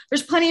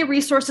there's plenty of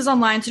resources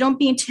online, so don't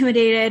be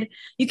intimidated.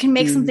 You can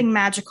make something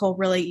magical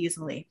really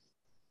easily.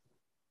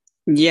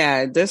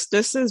 Yeah, this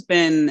has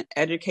been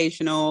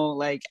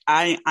educational.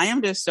 I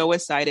am just so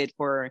excited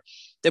for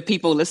the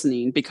people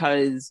listening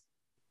because,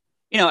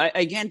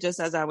 again, just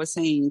as I was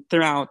saying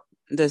throughout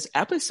this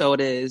episode,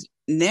 is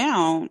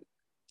now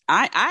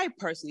I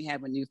personally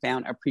have a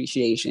newfound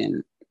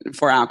appreciation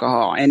for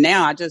alcohol. And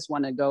now I just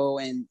want to go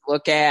and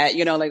look at,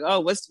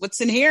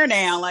 what's in here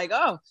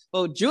now?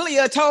 Well,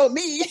 Julia told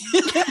me.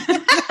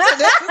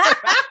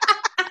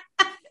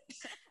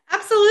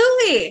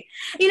 Absolutely.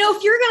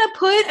 If you're going to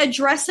put a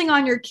dressing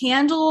on your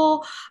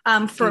candle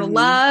for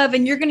love,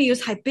 and you're going to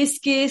use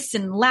hibiscus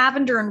and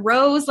lavender and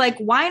rose,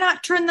 why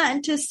not turn that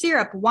into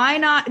syrup? Why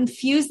not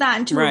infuse that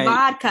into a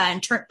vodka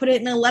and put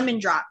it in a lemon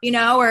drop,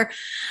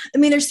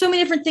 there's so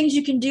many different things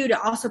you can do to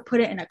also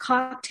put it in a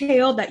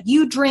cocktail that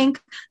you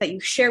drink, that you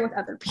share with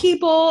other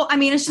people.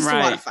 It's just a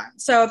lot of fun.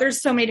 So there's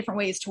so many different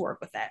ways to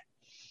work with it.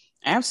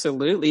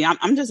 Absolutely.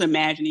 I'm just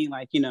imagining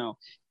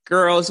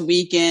girls'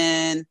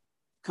 weekend.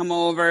 Come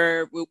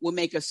over, we'll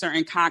make a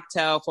certain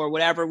cocktail for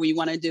whatever we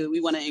want to do.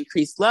 We want to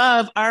increase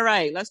love. All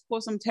right, let's pull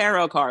some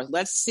tarot cards.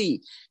 Let's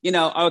see,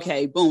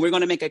 okay, boom, we're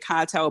going to make a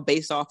cocktail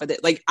based off of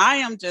it. I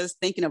am just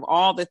thinking of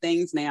all the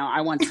things now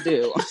I want to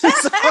do.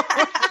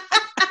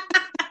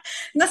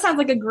 That sounds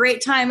like a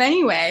great time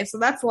anyway. So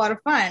that's a lot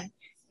of fun.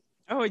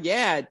 Oh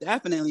yeah,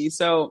 definitely.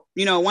 So,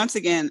 once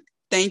again,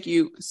 thank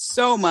you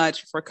so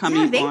much for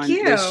coming on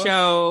the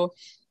show.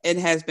 It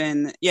has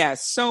been,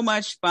 so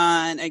much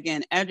fun,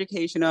 again,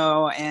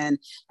 educational. And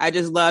I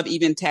just love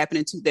even tapping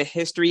into the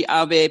history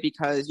of it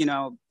because,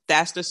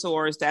 that's the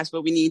source. That's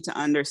what we need to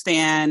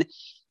understand.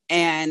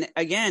 And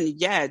again,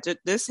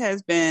 this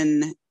has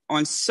been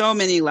on so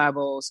many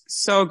levels.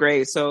 So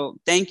great. So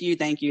thank you.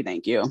 Thank you.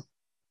 Thank you.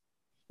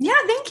 Yeah.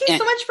 Thank you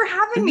so much for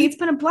having me. It's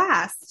been a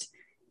blast.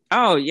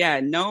 Oh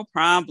yeah, no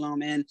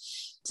problem. And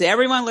to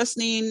everyone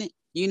listening,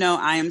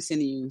 I am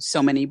sending you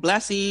so many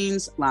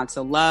blessings, lots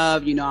of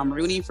love. I'm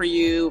rooting for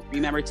you.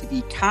 Remember to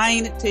be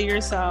kind to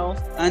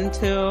yourself.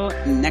 Until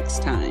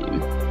next time.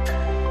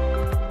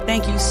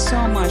 Thank you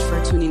so much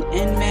for tuning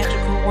in,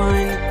 Magical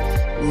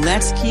One.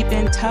 Let's keep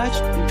in touch.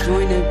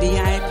 Join the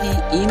VIP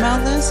email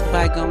list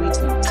by going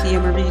to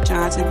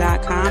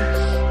tiamariejohnson.com.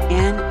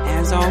 And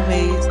as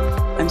always,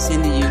 I'm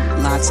sending you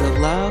lots of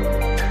love,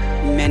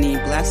 many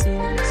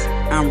blessings.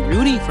 I'm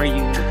rooting for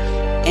you.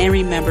 And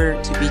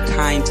remember to be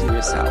kind to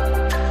yourself.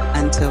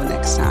 Until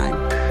next time.